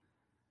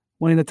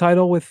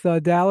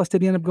Dallas,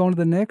 did he end up going to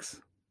the Knicks?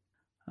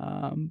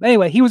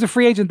 Anyway, he was a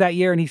free agent that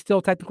year, and he's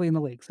still technically in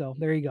the league. So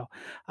there you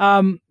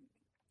go.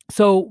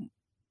 So,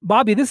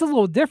 Bobby, this is a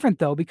little different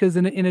though, because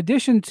in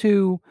addition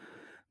to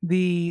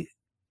you're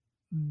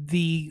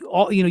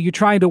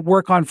trying to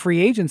work on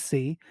free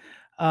agency,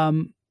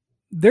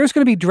 there's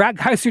going to be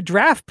guys who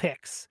draft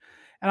picks,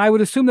 and I would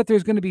assume that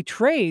there's going to be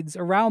trades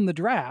around the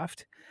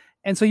draft,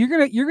 and so you're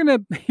gonna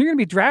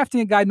be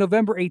drafting a guy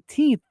November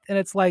 18th, and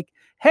it's like,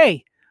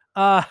 hey,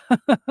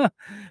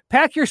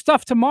 pack your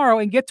stuff tomorrow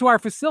and get to our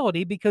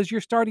facility because you're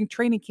starting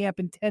training camp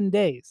in 10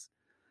 days.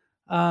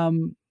 I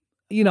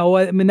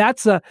mean,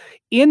 that's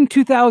in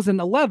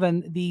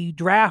 2011, the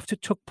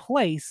draft took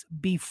place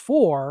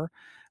before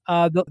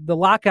the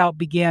lockout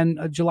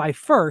began July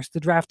 1st.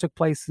 The draft took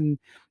place in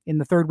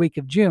the third week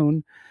of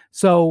June.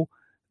 So,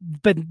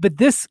 but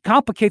this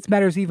complicates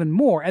matters even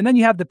more. And then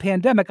you have the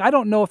pandemic. I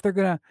don't know if they're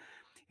gonna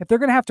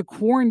have to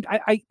quarantine.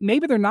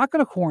 Maybe they're not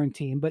going to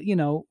quarantine, but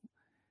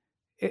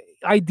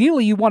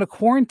ideally you want to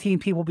quarantine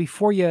people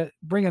before you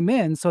bring them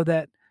in so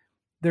that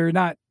they're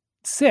not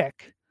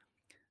sick.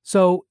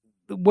 So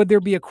would there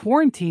be a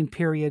quarantine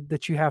period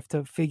that you have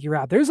to figure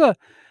out? There's a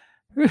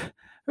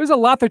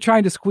lot they're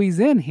trying to squeeze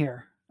in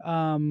here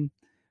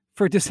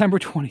for December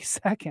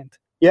 22nd.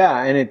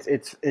 Yeah, and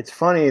it's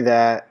funny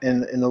that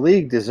and the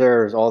league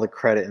deserves all the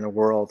credit in the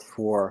world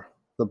for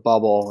the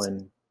bubble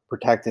and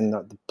protecting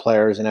the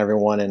players and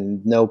everyone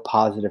and no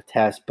positive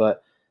tests.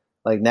 But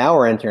like now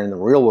we're entering the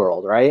real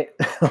world, right?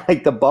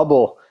 Like the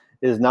bubble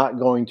is not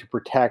going to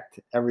protect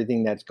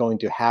everything that's going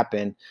to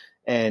happen,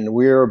 and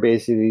we're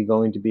basically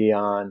going to be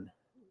on,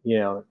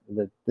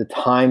 the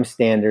time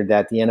standard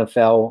that the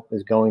NFL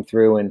is going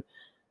through, and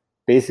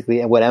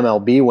basically what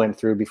MLB went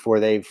through before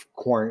they've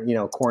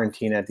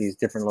quarantined at these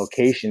different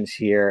locations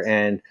here.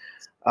 And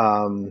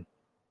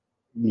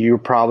you're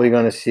probably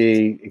going to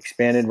see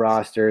expanded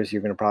rosters.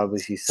 You're going to probably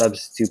see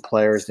substitute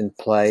players in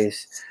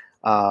place.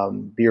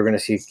 You're going to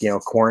see,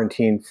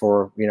 quarantine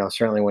for,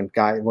 certainly when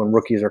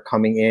rookies are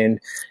coming in.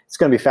 It's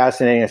going to be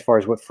fascinating as far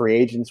as what free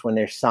agents, when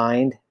they're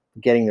signed,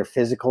 getting their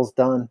physicals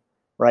done,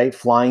 right?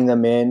 Flying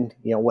them in,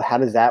 how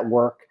does that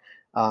work?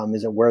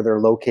 Is it where they're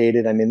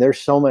located? I mean, there's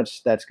so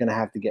much that's going to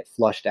have to get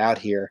flushed out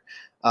here,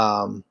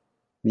 in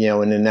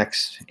the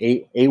next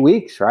eight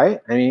weeks, right?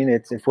 I mean,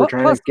 it's if we're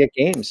trying to get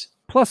games.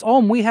 Plus,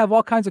 we have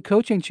all kinds of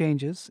coaching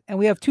changes, and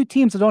we have two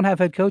teams that don't have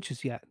head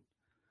coaches yet.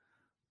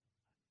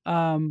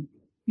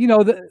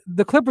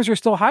 The Clippers are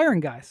still hiring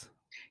guys.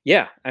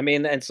 Yeah, I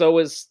mean, and so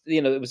was,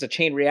 it was a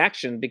chain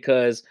reaction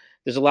because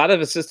there's a lot of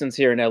assistants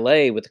here in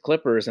LA with the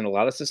Clippers and a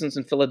lot of assistants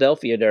in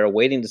Philadelphia that are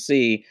waiting to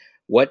see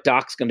what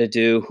Doc's going to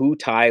do, who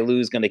Ty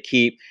Lue's going to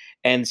keep.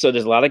 And so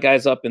there's a lot of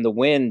guys up in the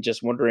wind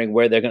just wondering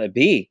where they're going to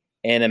be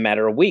in a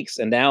matter of weeks.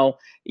 And now,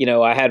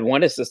 I had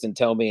one assistant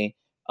tell me,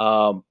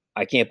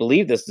 I can't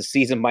believe this. The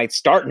season might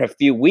start in a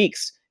few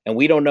weeks and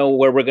we don't know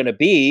where we're going to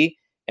be.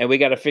 And we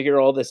got to figure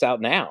all this out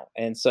now.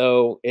 And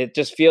so it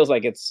just feels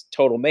like it's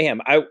total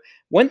mayhem.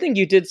 One thing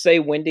you did say,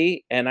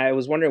 Wendy, and I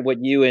was wondering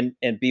what you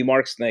and B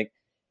Marks think.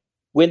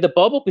 Before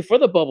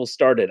the bubble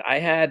started, I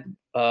had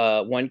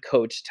one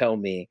coach tell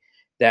me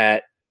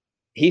that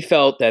he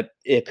felt that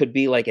it could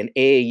be like an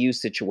AAU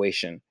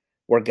situation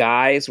where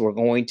guys were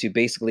going to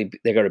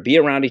they're going to be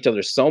around each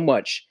other so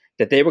much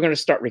that they were going to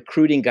start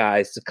recruiting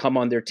guys to come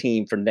on their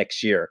team for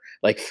next year,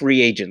 like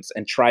free agents,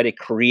 and try to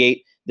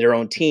create their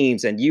own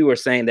teams. And you were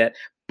saying that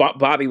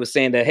Bobby was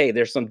saying that, hey,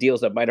 there's some deals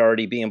that might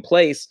already be in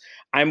place.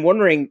 I'm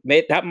wondering,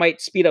 that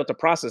might speed up the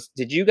process.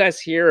 Did you guys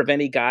hear of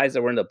any guys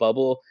that were in the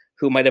bubble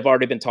who might have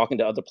already been talking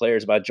to other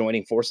players about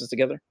joining forces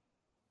together?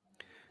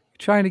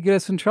 Trying to get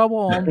us in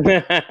trouble.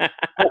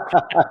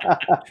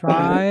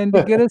 Trying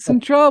to get us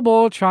in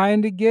trouble.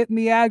 Trying to get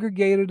me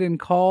aggregated and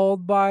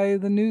called by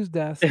the news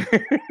desk.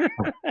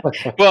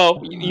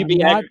 Well, you'd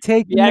be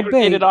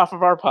aggregated off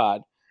of our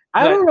pod.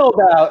 I don't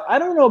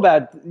know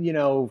about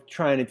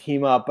trying to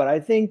team up, but I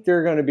think there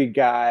are going to be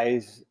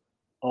guys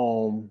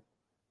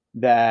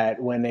that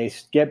when they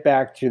get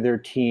back to their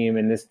team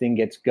and this thing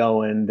gets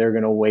going, they're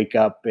going to wake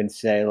up and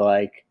say,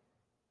 like,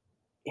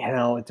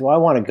 do I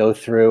want to go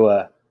through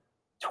a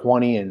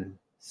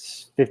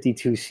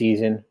 20-52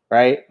 season,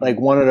 right? Like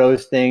one of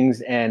those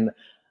things. And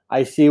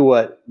I see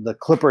what the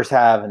Clippers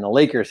have and the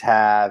Lakers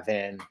have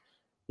and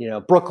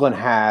Brooklyn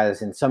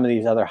has and some of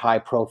these other high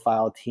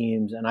profile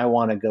teams, and I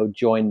want to go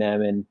join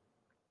them. And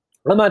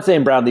I'm not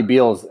saying Bradley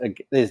Beal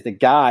is the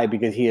guy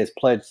because he has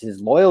pledged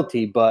his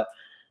loyalty, but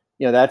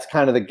that's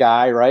kind of the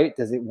guy, right?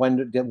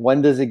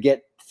 When does it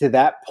get to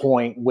that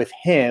point with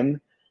him?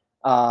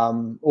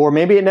 Or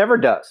maybe it never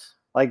does.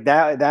 Like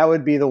that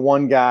would be the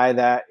one guy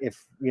that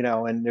if,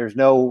 and there's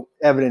no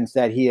evidence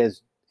that he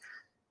is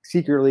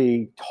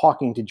secretly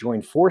talking to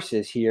join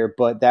forces here,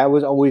 but that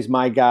was always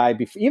my guy.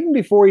 Even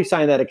before he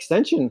signed that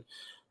extension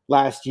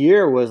last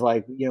year was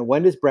like,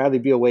 when does Bradley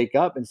Beal wake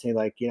up and say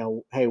like,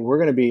 hey, we're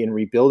going to be in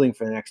rebuilding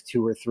for the next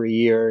 2 or 3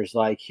 years.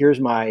 Like, here's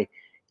my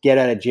get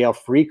out of jail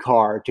free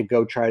card to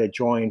go try to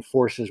join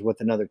forces with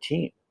another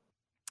team.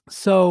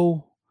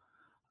 So,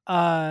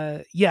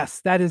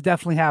 yes, that is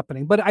definitely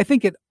happening, but I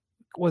think it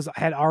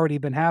had already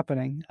been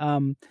happening.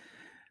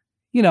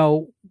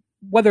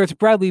 Whether it's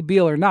Bradley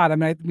Beal or not, I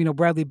mean,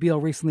 Bradley Beal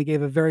recently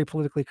gave a very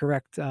politically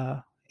correct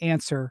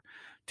answer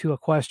to a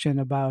question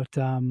about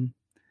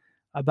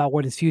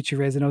what his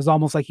future is, and it was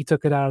almost like he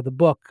took it out of the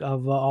book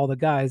of all the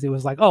guys. It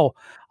was like, "Oh,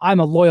 I'm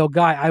a loyal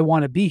guy. I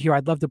want to be here.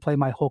 I'd love to play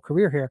my whole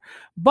career here,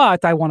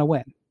 but I want to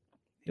win."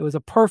 It was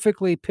a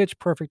perfectly pitch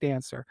perfect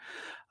answer.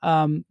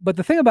 But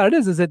the thing about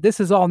it is that this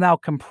is all now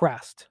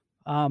compressed.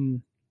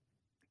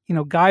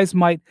 Guys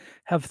might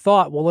have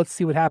thought, well, let's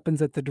see what happens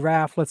at the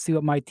draft. Let's see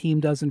what my team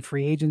does in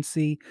free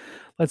agency.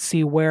 Let's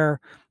see where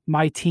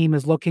my team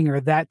is looking or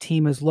that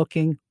team is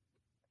looking.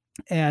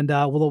 And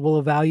we'll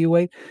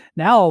evaluate.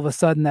 Now, all of a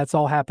sudden, that's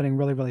all happening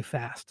really, really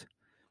fast.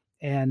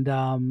 And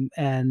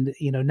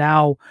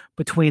now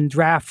between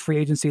draft, free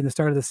agency, and the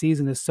start of the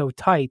season is so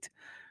tight,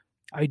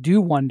 I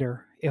do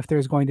wonder if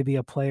there's going to be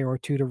a player or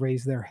two to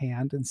raise their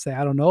hand and say,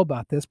 I don't know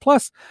about this.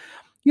 Plus,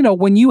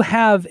 when you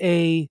have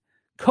a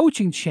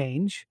coaching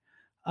change,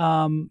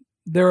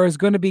 there is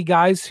going to be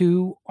guys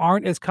who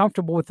aren't as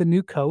comfortable with the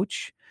new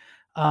coach,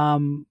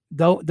 don't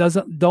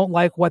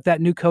like what that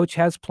new coach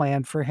has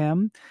planned for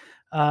him.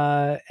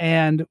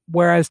 And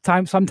whereas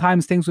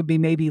sometimes things would be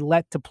maybe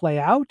let to play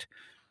out,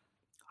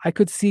 I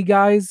could see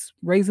guys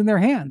raising their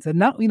hands. And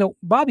now,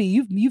 Bobby,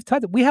 you've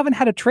touched it. We haven't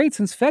had a trade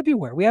since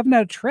February. We haven't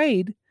had a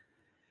trade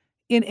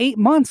in 8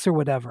 months or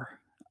whatever.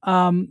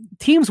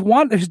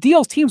 There's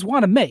deals teams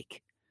want to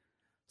make.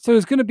 So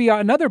there's going to be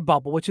another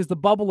bubble, which is the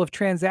bubble of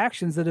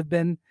transactions that have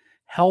been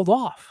held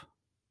off.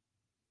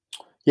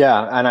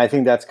 Yeah, and I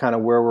think that's kind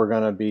of where we're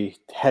going to be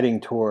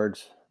heading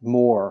towards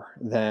more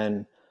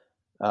than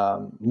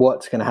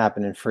what's going to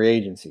happen in free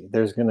agency.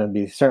 There's going to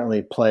be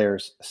certainly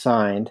players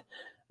signed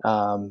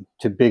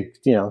to big,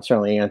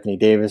 certainly Anthony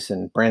Davis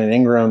and Brandon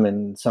Ingram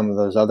and some of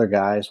those other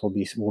guys will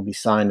be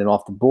signed and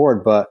off the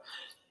board. But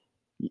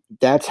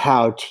that's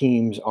how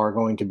teams are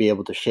going to be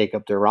able to shake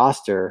up their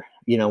roster.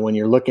 When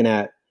you're looking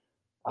at,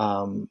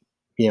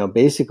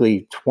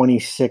 basically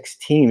 26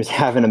 teams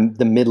having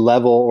the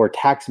mid-level or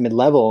tax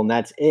mid-level, and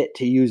that's it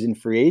to use in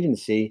free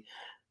agency.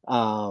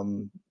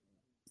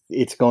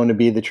 It's going to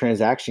be the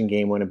transaction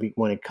game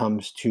when it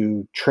comes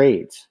to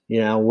trades.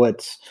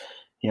 What's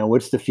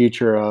the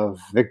future of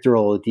Victor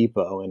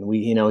Oladipo?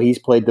 And he's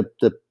played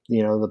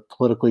the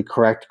politically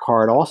correct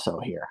card also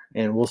here,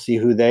 and we'll see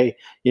who they,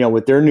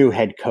 with their new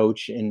head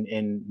coach and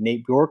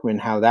Nate Bjorkman,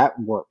 how that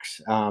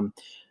works.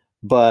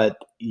 But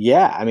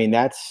yeah, I mean,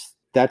 that's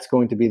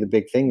going to be the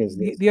big thing. Is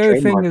the other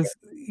thing market.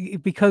 Is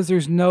because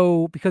there's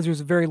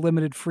a very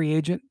limited free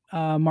agent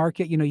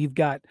market. You've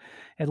got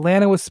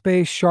Atlanta with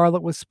space,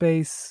 Charlotte with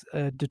space,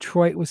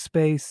 Detroit with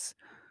space,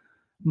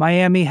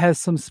 Miami has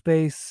some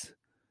space.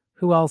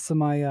 Who else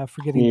am I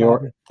forgetting? New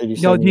York.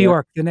 New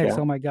York. The Knicks.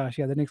 Yeah. Oh my gosh,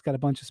 yeah, the Knicks got a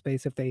bunch of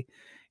space if they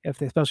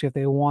especially if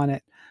they want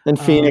it. And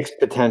Phoenix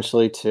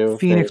potentially too.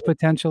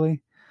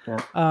 Potentially.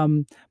 Yeah.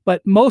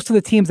 But most of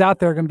the teams out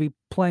there are going to be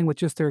playing with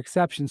just their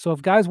exceptions. So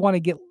if guys want to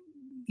get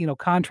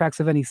contracts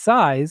of any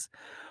size,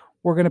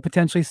 we're going to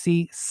potentially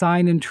see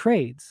sign and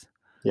trades.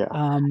 Yeah.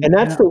 And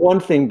that's the one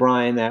thing,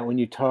 Brian, that when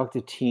you talk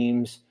to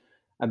teams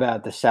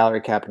about the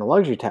salary cap and the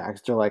luxury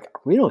tax, they're like,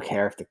 we don't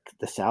care if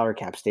the salary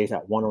cap stays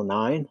at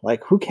 109.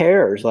 Like, who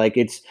cares? Like,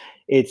 it's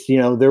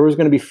there was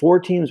going to be 4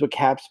 teams with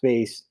cap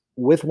space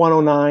with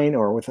 109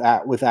 or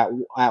at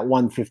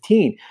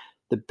 115.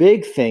 The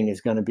big thing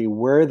is going to be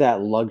where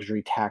that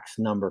luxury tax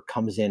number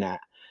comes in at,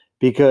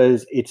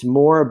 because it's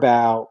more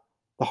about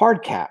the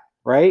hard cap,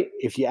 right?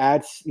 If you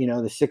add, the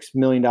 $6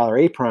 million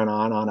apron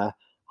on a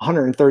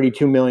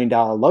 $132 million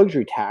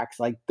luxury tax,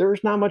 like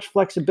there's not much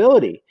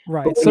flexibility.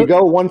 Right. But when you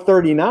go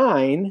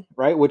 139,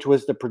 right, which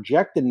was the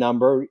projected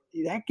number,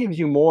 that gives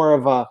you more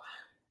of a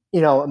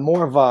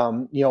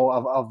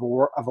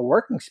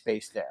working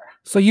space there.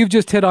 So you've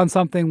just hit on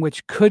something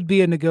which could be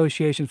a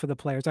negotiation for the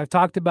players. I've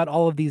talked about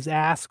all of these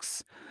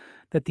asks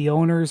that the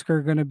owners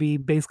are going to be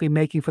basically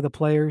making for the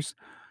players.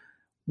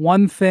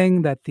 One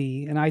thing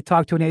and I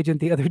talked to an agent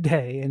the other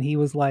day, and he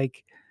was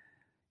like,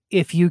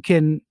 if you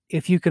can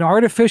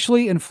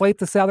artificially inflate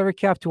the salary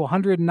cap to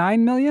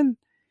 109 million,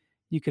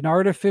 you can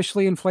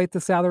artificially inflate the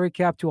salary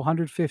cap to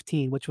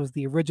 115, which was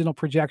the original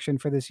projection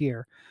for this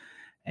year.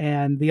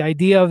 And the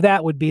idea of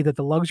that would be that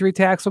the luxury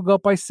tax will go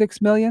up by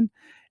 6 million.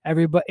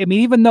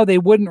 Even though they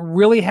wouldn't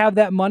really have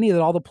that money,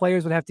 that all the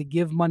players would have to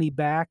give money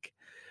back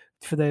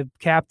for the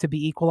cap to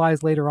be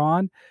equalized later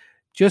on,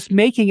 just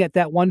making it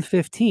that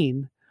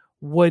 115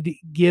 would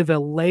give a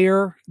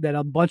layer that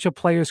a bunch of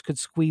players could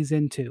squeeze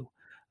into.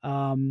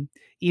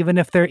 Even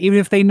if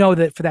they know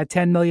that for that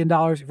 $10 million,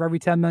 for every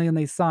 10 million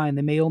they sign,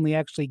 they may only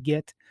actually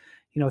get,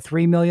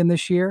 3 million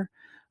this year,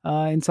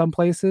 in some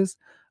places.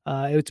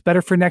 It's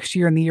better for next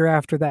year and the year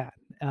after that.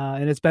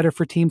 And it's better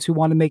for teams who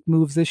want to make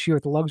moves this year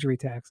with the luxury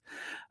tax.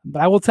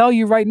 But I will tell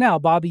you right now,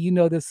 Bobby, you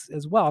know this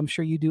as well. I'm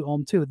sure you do,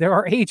 Ohm, too. There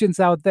are agents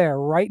out there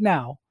right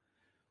now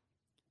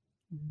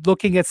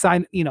looking at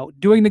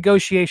doing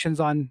negotiations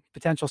on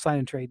potential sign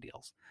and trade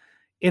deals.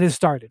 It has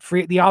started.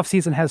 The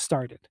offseason has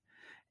started.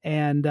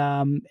 And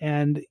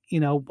a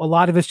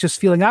lot of it's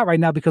just feeling out right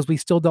now because we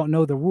still don't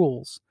know the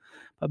rules.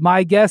 But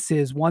my guess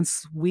is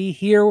once we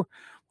hear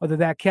whether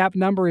that cap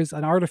number is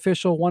an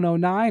artificial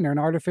 109 or an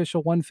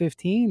artificial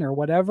 115 or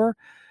whatever,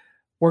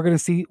 we're going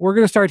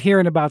to start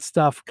hearing about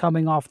stuff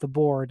coming off the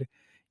board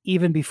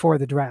even before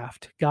the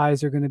draft.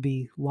 Guys are going to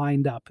be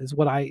lined up is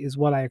what I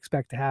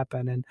expect to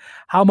happen. And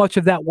how much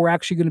of that we're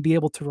actually going to be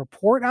able to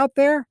report out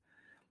there,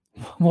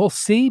 we'll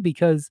see,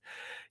 because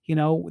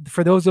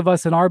for those of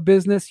us in our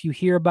business, you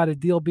hear about a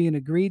deal being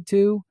agreed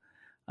to,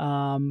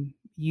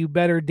 you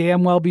better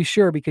damn well be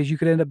sure, because you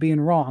could end up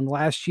being wrong.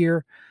 Last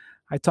year,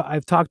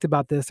 I've talked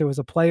about this. There was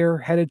a player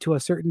headed to a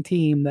certain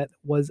team that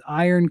was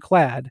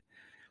ironclad.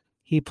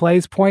 He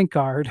plays point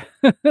guard,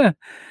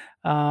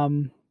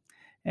 and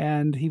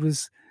he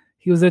was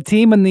a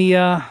team in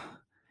the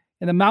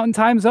Mountain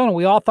Time Zone. And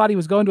we all thought he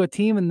was going to a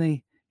team in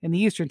the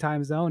Eastern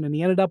Time Zone, and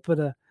he ended up with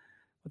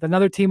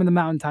another team in the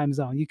Mountain Time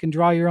Zone. You can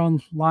draw your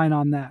own line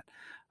on that.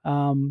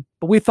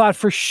 But we thought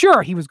for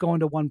sure he was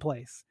going to one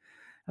place.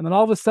 And then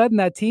all of a sudden,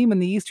 that team in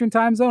the Eastern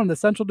Time Zone, the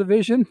Central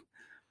Division,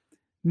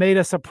 made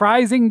a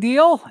surprising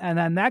deal, and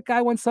then that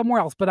guy went somewhere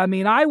else. But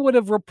I would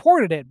have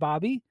reported it,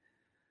 Bobby.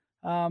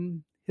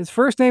 His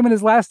first name and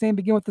his last name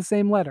begin with the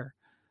same letter.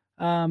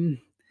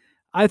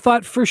 I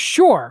thought for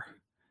sure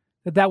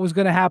that was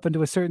going to happen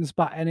to a certain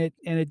spot, and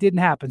it didn't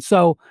happen.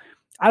 So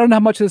I don't know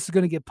how much of this is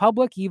going to get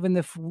public, even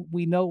if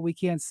we know we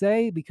can't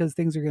say because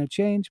things are going to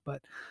change.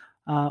 But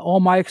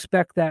I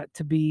expect there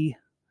to be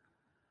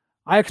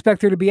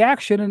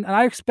action, and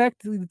I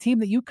expect the team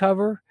that you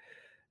cover,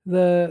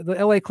 the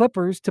LA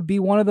Clippers, to be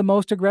one of the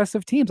most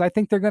aggressive teams. I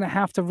think they're going to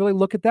have to really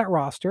look at that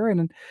roster,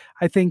 and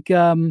I think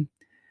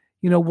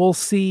we'll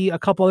see a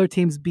couple other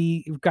teams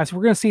guys.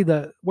 We're going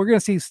to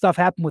see stuff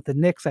happen with the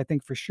Knicks, I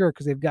think, for sure,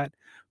 because they've got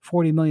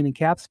 $40 million in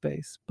cap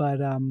space. But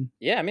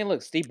yeah, I mean,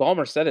 look, Steve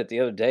Ballmer said it the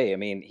other day. I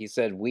mean, he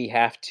said we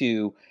have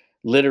to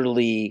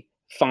literally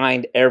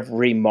find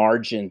every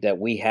margin that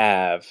we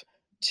have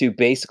to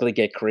basically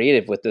get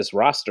creative with this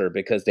roster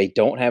because they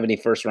don't have any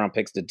first round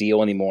picks to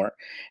deal anymore.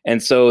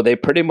 And so they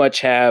pretty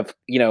much have,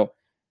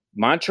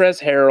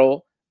 Montrezl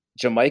Harrell,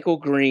 JaMychal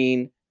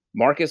Green,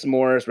 Marcus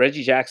Morris,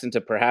 Reggie Jackson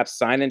to perhaps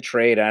sign and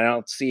trade. I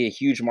don't see a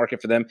huge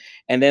market for them.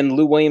 And then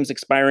Lou Williams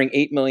expiring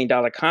 $8 million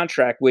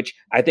contract, which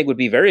I think would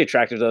be very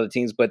attractive to other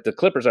teams, but the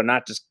Clippers are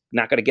not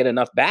going to get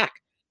enough back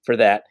for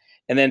that.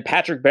 And then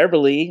Patrick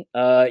Beverley,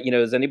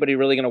 is anybody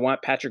really going to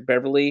want Patrick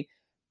Beverley?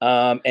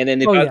 And then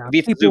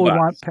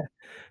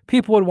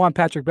people would want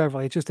Patrick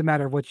Beverley. It's just a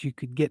matter of what you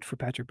could get for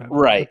Patrick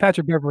Beverley. Right. But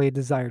Patrick Beverley, a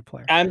desired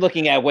player. I'm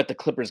looking at what the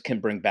Clippers can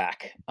bring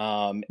back,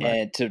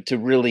 and to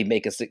really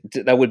make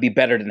that would be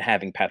better than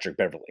having Patrick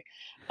Beverley.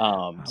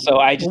 So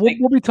I just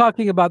we'll be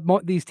talking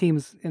about these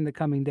teams in the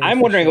coming days.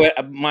 I'm wondering what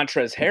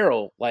Montrezl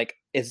Harrell,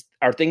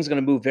 are things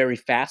going to move very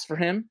fast for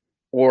him,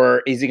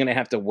 or is he going to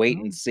have to wait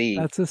and see?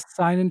 That's a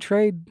sign and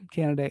trade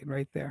candidate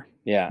right there.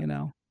 Yeah.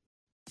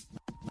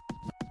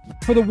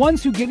 For the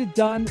ones who get it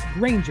done,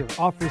 Grainger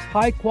offers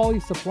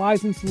high-quality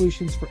supplies and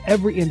solutions for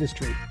every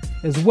industry,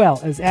 as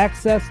well as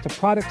access to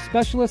product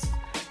specialists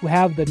who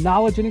have the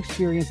knowledge and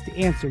experience to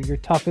answer your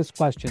toughest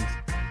questions.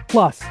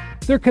 Plus,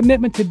 their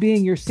commitment to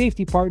being your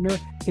safety partner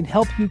can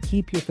help you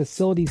keep your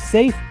facility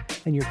safe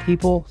and your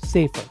people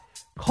safer.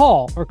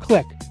 Call or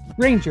click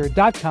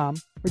Grainger.com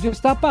or just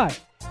stop by.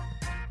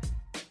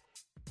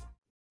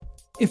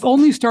 If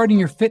only starting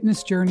your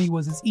fitness journey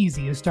was as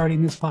easy as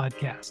starting this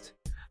podcast.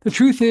 The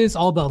truth is,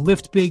 all the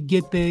lift big,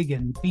 get big,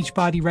 and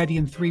Beachbody ready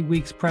in 3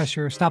 weeks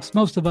pressure stops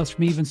most of us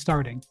from even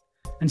starting.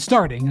 And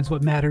starting is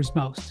what matters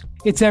most.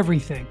 It's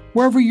everything.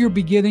 Wherever you're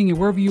beginning and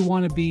wherever you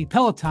want to be,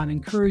 Peloton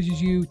encourages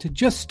you to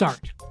just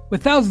start.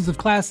 With thousands of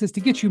classes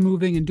to get you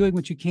moving and doing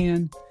what you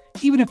can,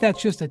 even if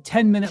that's just a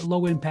 10-minute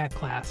low-impact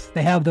class,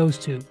 they have those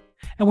too.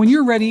 And when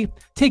you're ready,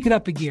 take it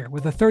up a gear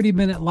with a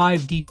 30-minute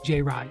live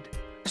DJ ride.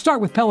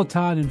 Start with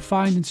Peloton and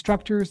find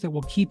instructors that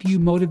will keep you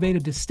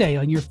motivated to stay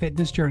on your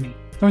fitness journey.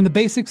 Learn the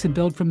basics and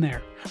build from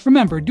there.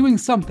 Remember, doing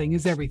something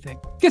is everything.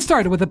 Get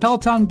started with a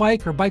Peloton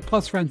bike or Bike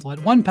Plus rental at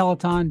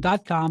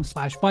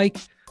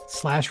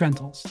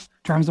onepeloton.com/bike/rentals.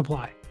 Terms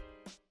apply.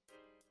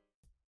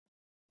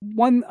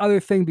 One other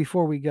thing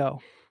before we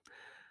go,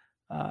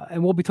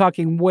 and we'll be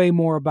talking way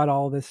more about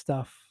all this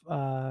stuff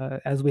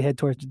as we head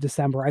towards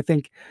December. I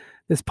think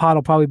this pod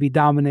will probably be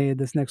dominated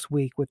this next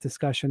week with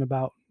discussion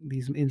about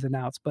these ins and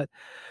outs. But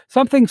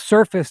something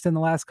surfaced in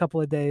the last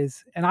couple of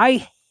days, and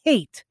I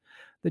hate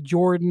the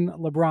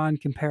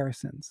Jordan-LeBron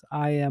comparisons.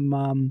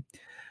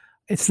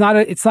 It's not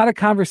a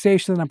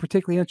conversation that I'm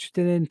particularly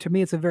interested in. To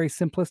me, it's a very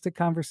simplistic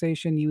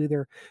conversation. You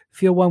either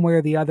feel one way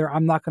or the other.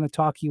 I'm not going to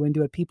talk you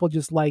into it. People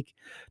just like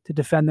to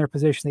defend their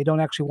position. They don't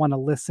actually want to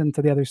listen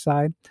to the other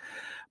side.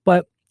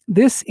 But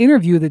this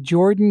interview that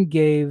Jordan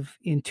gave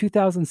in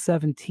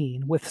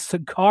 2017 with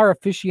Cigar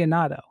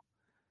Aficionado,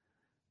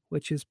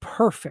 which is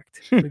perfect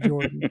for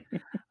Jordan.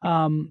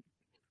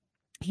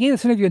 He gave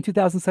this interview in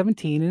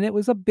 2017, and it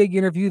was a big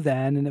interview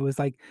then. And it was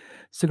like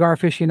Cigar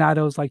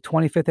Aficionado's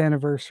 25th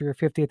anniversary or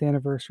 50th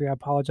anniversary. I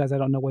apologize. I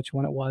don't know which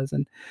one it was.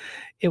 And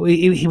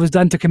he was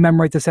done to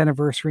commemorate this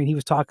anniversary. And he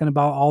was talking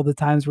about all the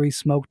times where he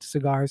smoked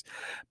cigars,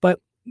 but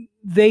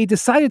they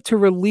decided to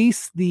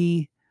release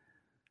the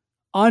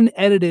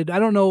unedited. I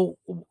don't know,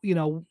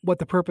 what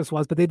the purpose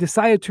was, but they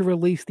decided to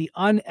release the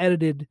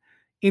unedited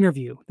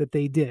interview that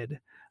they did.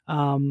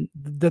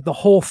 The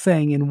whole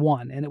thing in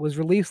one, and it was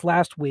released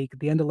last week, at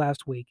the end of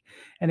last week,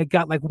 and it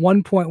got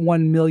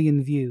 1.1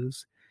 million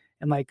views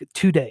in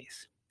 2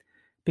 days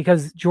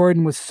because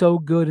Jordan was so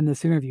good in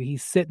this interview.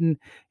 He's sitting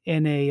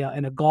in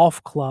a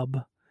golf club,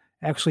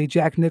 actually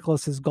Jack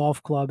Nicklaus's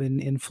golf club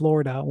in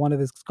Florida, one of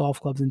his golf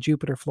clubs in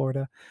Jupiter,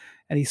 Florida,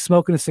 and he's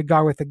smoking a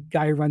cigar with a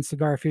guy who runs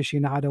Cigar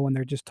Aficionado, and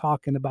they're just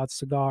talking about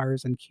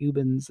cigars and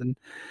Cubans and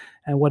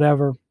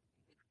whatever.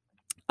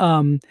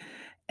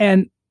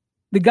 And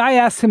the guy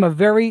asks him a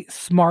very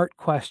smart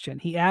question.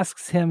 He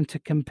asks him to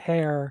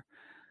compare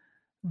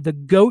the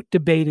GOAT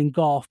debate in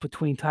golf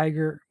between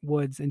Tiger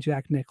Woods and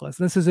Jack Nicklaus.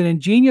 And this is an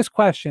ingenious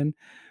question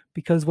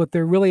because what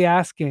they're really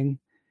asking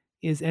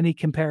is any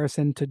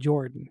comparison to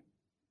Jordan,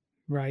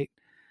 right?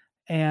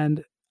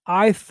 And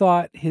I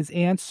thought his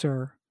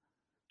answer,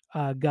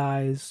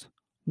 guys,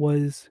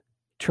 was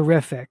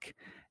terrific.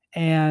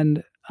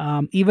 And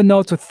even though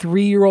it's a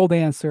 3-year-old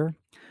answer,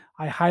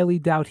 I highly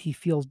doubt he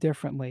feels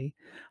differently.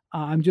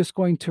 I'm just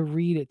going to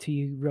read it to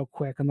you real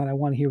quick, and then I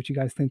want to hear what you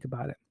guys think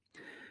about it.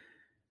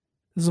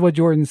 This is what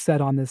Jordan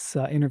said on this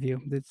interview.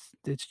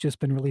 It's just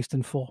been released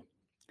in full.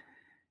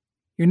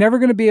 You're never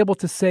going to be able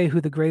to say who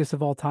the greatest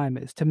of all time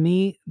is. To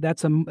me,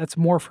 that's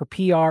more for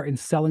PR and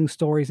selling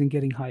stories and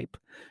getting hype.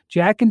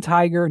 Jack and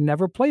Tiger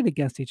never played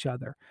against each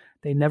other.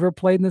 They never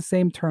played in the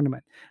same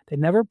tournament. They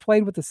never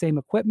played with the same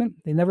equipment.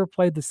 They never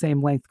played the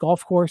same length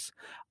golf course.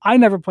 I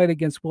never played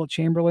against Wilt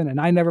Chamberlain,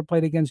 and I never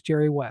played against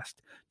Jerry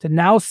West. To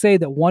now say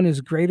that one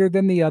is greater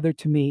than the other,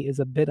 to me, is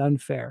a bit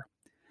unfair.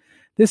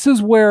 This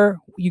is where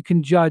you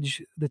can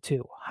judge the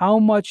two. How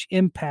much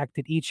impact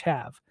did each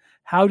have?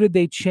 How did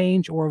they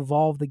change or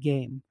evolve the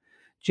game?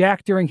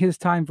 Jack during his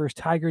time versus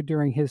Tiger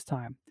during his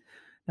time.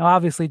 Now,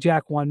 obviously,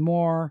 Jack won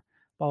more.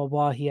 Blah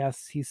blah blah.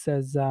 He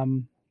says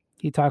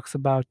he talks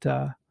about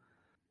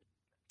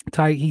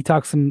he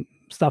talks some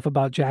stuff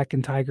about Jack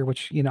and Tiger,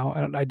 which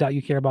I doubt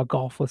you care about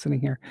golf listening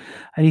here.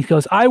 And he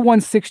goes, "I won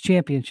 6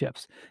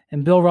 championships,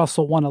 and Bill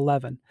Russell won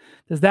 11.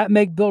 Does that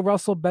make Bill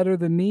Russell better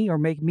than me or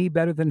make me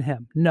better than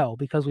him? No,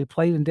 because we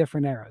played in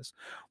different eras.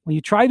 When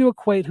you try to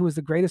equate who is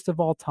the greatest of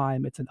all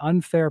time, it's an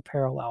unfair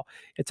parallel.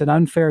 It's an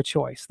unfair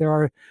choice.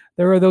 There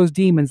are those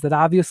demons that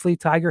obviously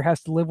Tiger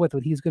has to live with,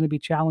 and he's going to be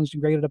challenged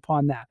and graded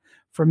upon that.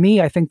 For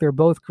me, I think they're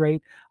both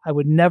great. I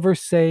would never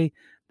say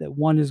that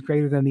one is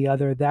greater than the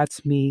other.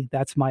 That's me.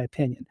 That's my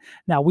opinion.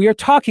 Now, we are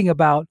talking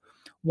about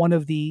one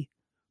of the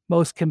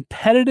most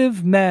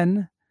competitive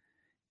men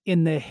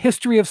in the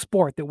history of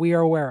sport that we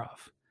are aware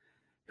of,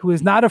 who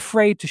is not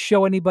afraid to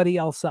show anybody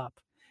else up.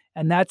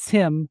 And that's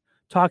him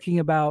talking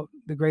about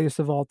the greatest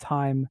of all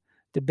time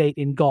debate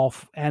in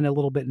golf and a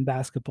little bit in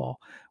basketball,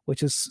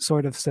 which is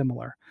sort of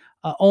similar.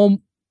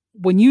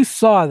 When you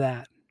saw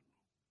that,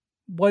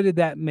 how did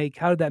that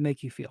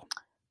make you feel?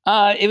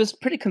 It was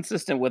pretty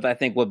consistent with, I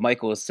think, what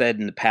Michael has said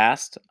in the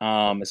past,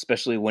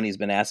 especially when he's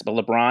been asked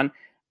about LeBron.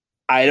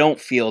 I don't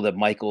feel that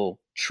Michael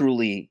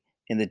truly,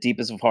 in the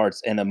deepest of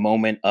hearts, in a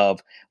moment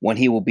of when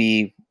he will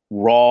be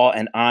raw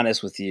and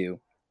honest with you,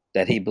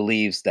 that he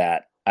believes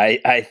that.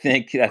 I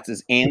think that's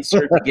his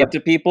answer to give to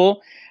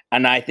people.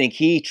 And I think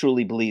he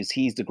truly believes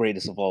he's the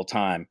greatest of all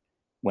time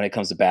when it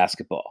comes to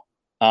basketball.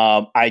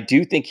 I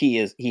do think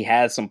he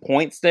has some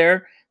points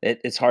there that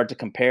it's hard to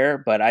compare,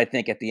 but I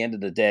think at the end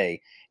of the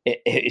day,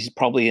 it's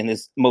probably in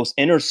his most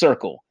inner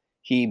circle,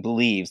 he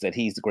believes that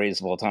he's the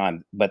greatest of all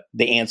time. But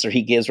the answer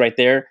he gives right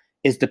there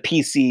is the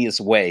PCest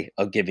way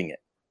of giving it.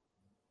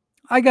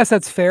 I guess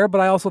that's fair,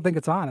 but I also think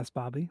it's honest,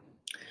 Bobby.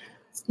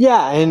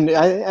 Yeah, and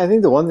I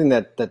think the one thing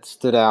that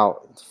stood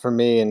out for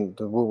me and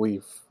what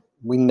we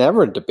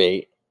never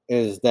debate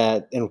is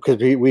that, and because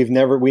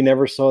we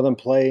never saw them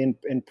play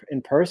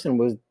in person,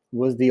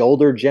 was the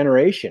older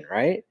generation,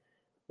 right?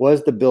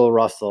 Was the Bill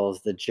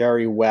Russells, the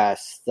Jerry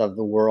West of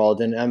the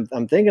world. And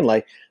I'm thinking,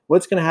 like,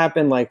 what's going to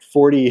happen like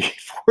 40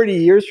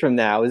 years from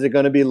now? Is it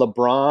going to be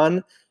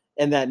LeBron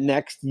and that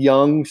next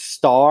young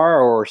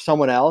star or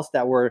someone else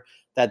that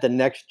the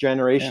next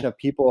generation of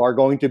people are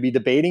going to be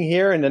debating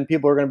here? And then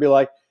people are going to be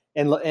like,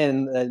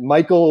 and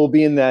Michael will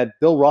be in that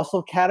Bill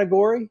Russell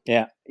category.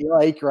 Yeah.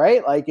 Like,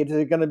 right? Like, it's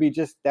going to be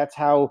just, that's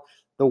how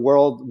the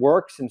world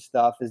works and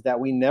stuff, is that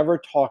we never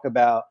talk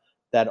about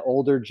that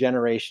older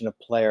generation of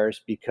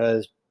players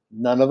because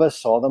none of us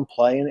saw them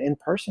play in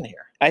person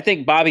here. I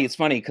think, Bobby, it's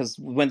funny because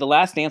when The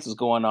Last Dance was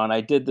going on,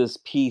 I did this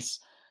piece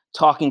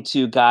talking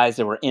to guys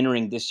that were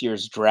entering this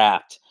year's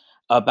draft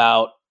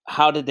about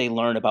how did they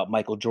learn about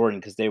Michael Jordan,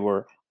 because they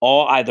were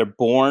all either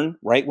born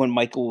right when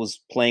Michael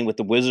was playing with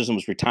the Wizards and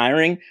was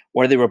retiring,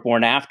 or they were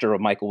born after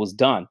Michael was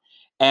done.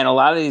 And a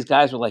lot of these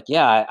guys were like,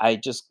 yeah, I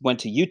just went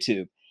to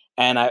YouTube.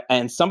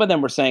 And some of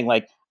them were saying,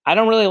 like, I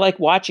don't really like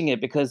watching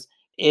it because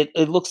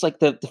it looks like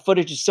the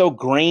footage is so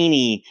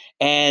grainy,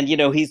 and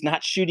he's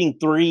not shooting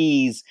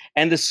threes,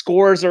 and the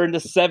scores are in the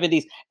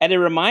 70s. And it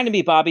reminded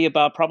me, Bobby,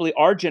 about probably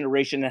our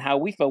generation and how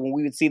we felt when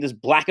we would see this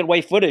black and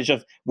white footage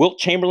of Wilt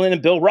Chamberlain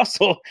and Bill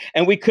Russell,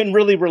 and we couldn't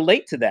really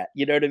relate to that.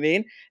 You know what I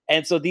mean?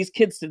 And so these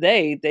kids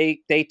today,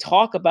 they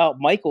talk about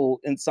Michael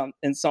in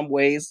some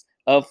ways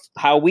of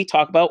how we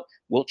talk about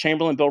Wilt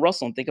Chamberlain, Bill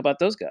Russell, and think about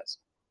those guys.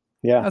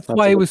 Yeah, that's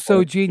why it was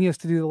so genius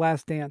to do The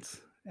Last Dance,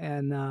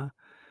 and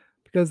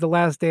because The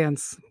Last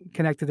Dance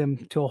connected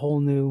him to a whole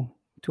new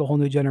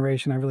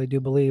generation. I really do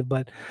believe.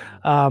 But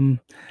I mean,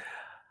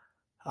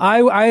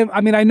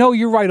 I know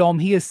you're right, Om.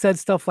 He has said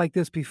stuff like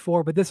this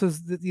before, but this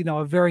was,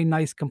 a very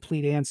nice,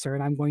 complete answer,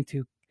 and I'm going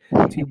to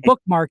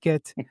bookmark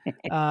it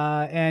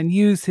and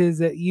use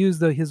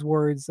his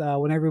words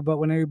when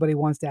everybody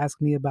wants to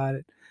ask me about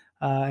it,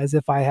 as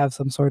if I have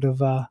some sort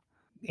of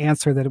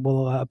answer that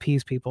will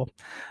appease people.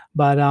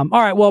 But all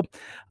right, well,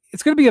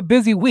 it's going to be a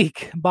busy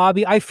week,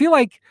 Bobby. I feel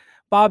like,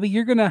 Bobby,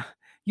 you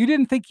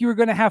didn't think you were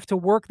going to have to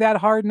work that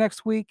hard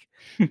next week,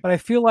 but I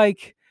feel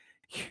like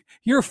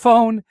your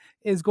phone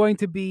is going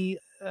to be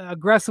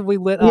aggressively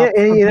lit up.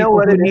 Yeah, and you know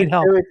what it need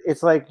help.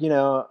 It's like, I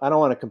don't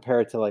want to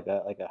compare it to like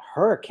a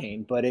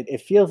hurricane, but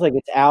it feels like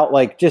it's out.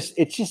 Like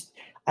it's just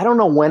I don't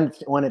know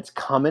when it's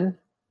coming,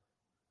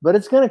 but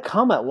it's going to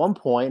come at one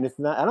point. It's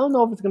not. I don't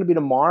know if it's going to be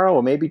tomorrow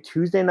or maybe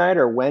Tuesday night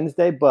or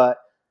Wednesday, but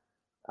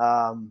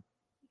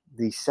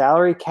the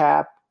salary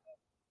cap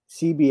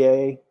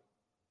CBA,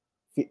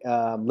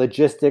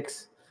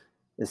 logistics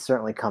is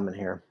certainly coming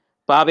here.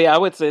 Bobby, I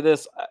would say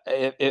this.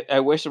 I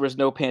wish there was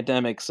no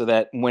pandemic so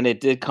that when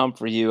it did come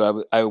for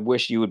you, I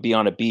wish you would be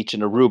on a beach in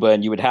Aruba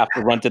and you would have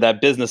to run to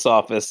that business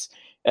office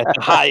at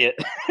the Hyatt.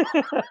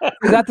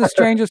 Is that the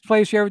strangest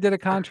place you ever did a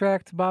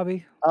contract,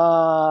 Bobby,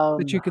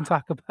 that you can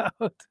talk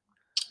about?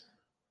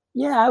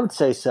 Yeah, I would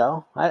say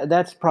so.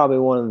 That's probably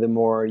one of the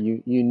more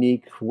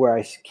unique where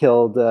I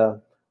killed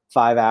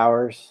 5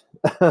 hours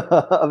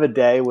of a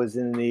day was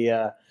in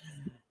that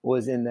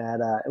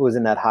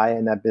Hyatt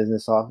in that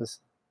business office.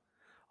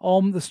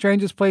 The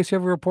strangest place you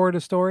ever reported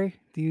a story?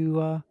 Do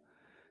you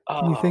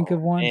can you think of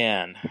one?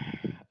 Man,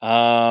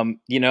 when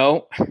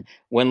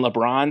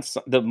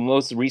the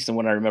most recent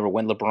one I remember,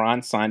 when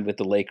LeBron signed with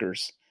the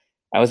Lakers,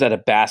 I was at a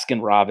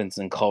Baskin Robbins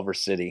in Culver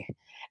City.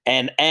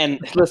 And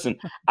listen,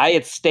 I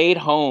had stayed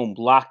home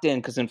locked in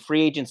because in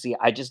free agency,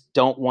 I just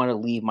don't want to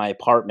leave my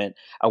apartment.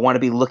 I want to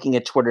be looking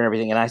at Twitter and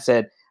everything. And I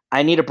said,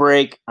 I need a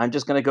break. I'm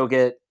just going to go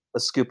get a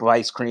scoop of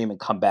ice cream and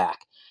come back.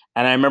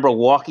 And I remember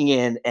walking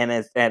in, and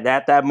at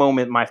that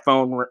moment, my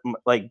phone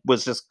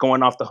was just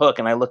going off the hook.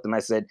 And I looked and I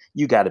said,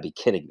 "You got to be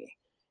kidding me!"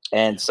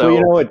 And so, well,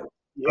 you know what?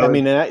 I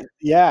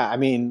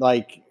mean,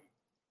 like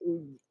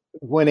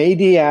when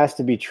AD asked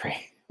to be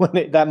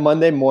traded, that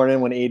Monday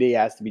morning when AD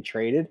asked to be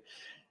traded,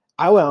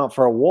 I went out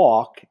for a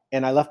walk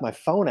and I left my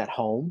phone at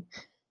home,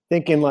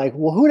 thinking like,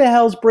 "Well, who the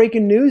hell's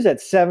breaking news at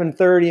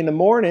 7:30 in the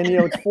morning?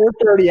 It's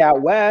 4:30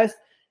 out west."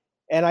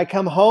 And I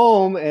come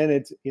home and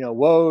it's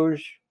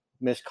Woj.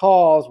 Missed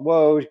calls,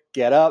 Woj,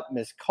 get up,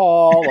 missed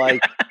call.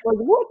 Like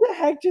what the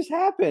heck just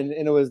happened?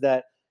 And it was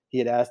that he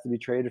had asked to be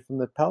traded from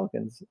the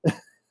Pelicans.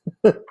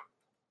 What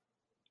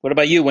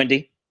about you,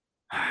 Wendy?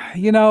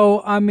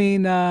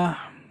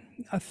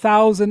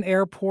 1,000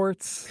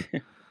 airports.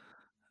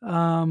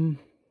 I'm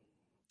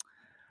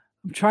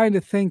trying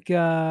to think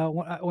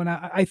when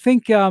I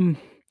think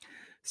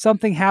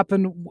something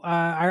happened.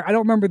 I don't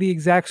remember the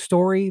exact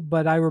story,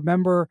 but I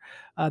remember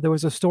there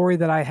was a story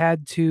that I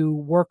had to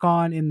work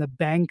on in the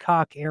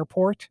Bangkok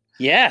airport.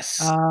 Yes.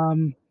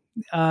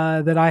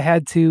 That I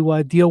had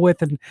to deal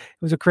with, and it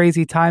was a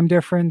crazy time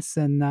difference.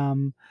 And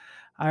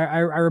I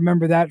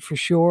remember that for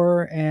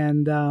sure.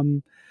 And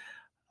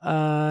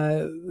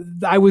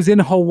I was in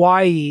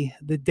Hawaii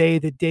the day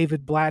that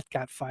David Blatt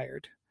got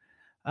fired.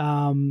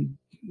 I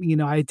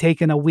had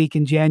taken a week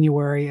in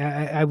January.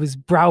 I was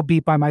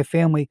browbeat by my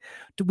family.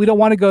 We don't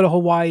want to go to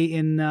Hawaii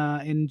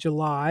in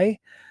July.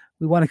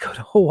 We want to go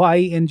to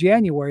Hawaii in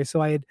January.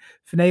 So I had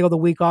finagled a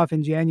week off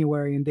in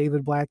January, and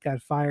David Blatt got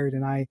fired.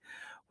 And I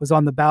was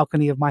on the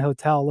balcony of my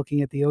hotel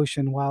looking at the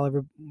ocean while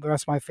the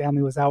rest of my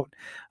family was out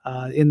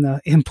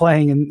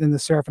playing in the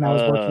surf, and I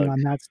was working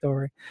on that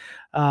story.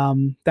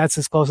 That's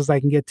as close as I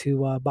can get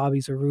to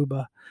Bobby's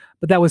Aruba.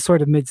 But that was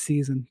sort of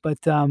mid-season.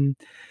 But,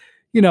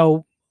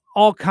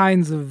 all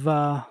kinds of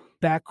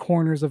back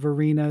corners of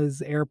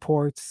arenas,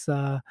 airports.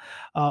 I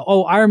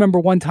remember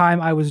one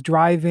time I was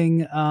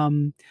driving.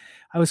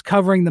 I was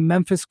covering the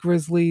Memphis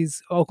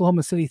Grizzlies,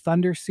 Oklahoma City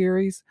Thunder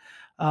series.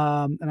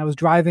 And I was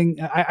driving.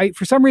 I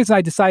for some reason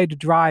I decided to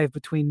drive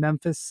between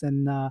Memphis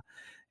and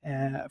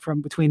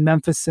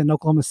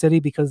Oklahoma City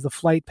because the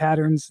flight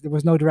patterns, there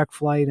was no direct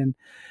flight, and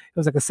it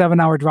was like a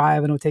 7-hour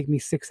drive, and it would take me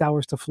 6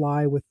 hours to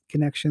fly with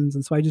connections.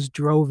 And so I just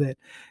drove it.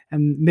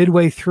 And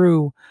midway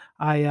through,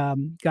 I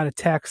got a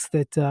text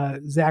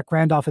that Zach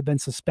Randolph had been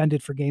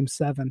suspended for Game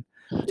 7,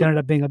 which ended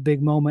up being a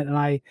big moment.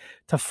 And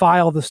to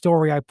file the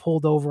story, I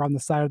pulled over on the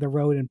side of the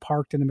road and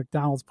parked in the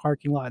McDonald's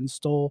parking lot and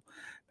stole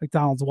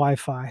McDonald's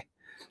Wi-Fi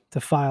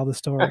to file the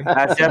story.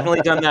 I've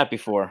definitely done that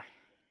before.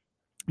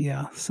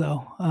 Yeah,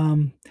 so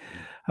I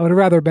would have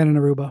rather been in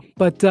Aruba.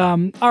 But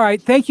all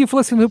right, thank you for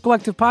listening to Hoop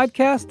Collective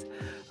Podcast.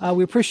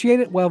 We appreciate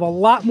it. We'll have a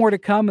lot more to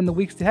come in the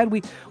weeks ahead.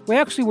 We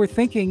actually were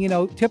thinking,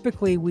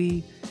 typically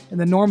we, in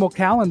the normal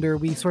calendar,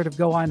 we sort of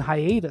go on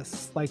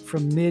hiatus, like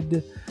from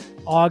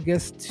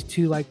mid-August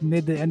to like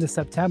mid to end of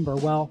September.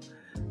 Well,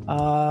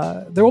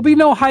 there will be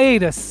no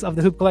hiatus of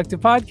the Hoop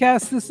Collective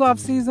Podcast this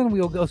offseason. We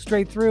will go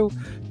straight through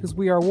because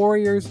we are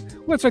warriors.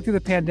 We went straight through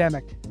the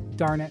pandemic.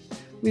 Darn it.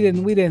 We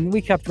didn't.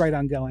 We kept right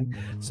on going.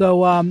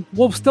 So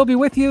we'll still be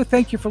with you.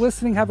 Thank you for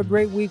listening. Have a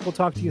great week. We'll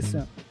talk to you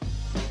soon.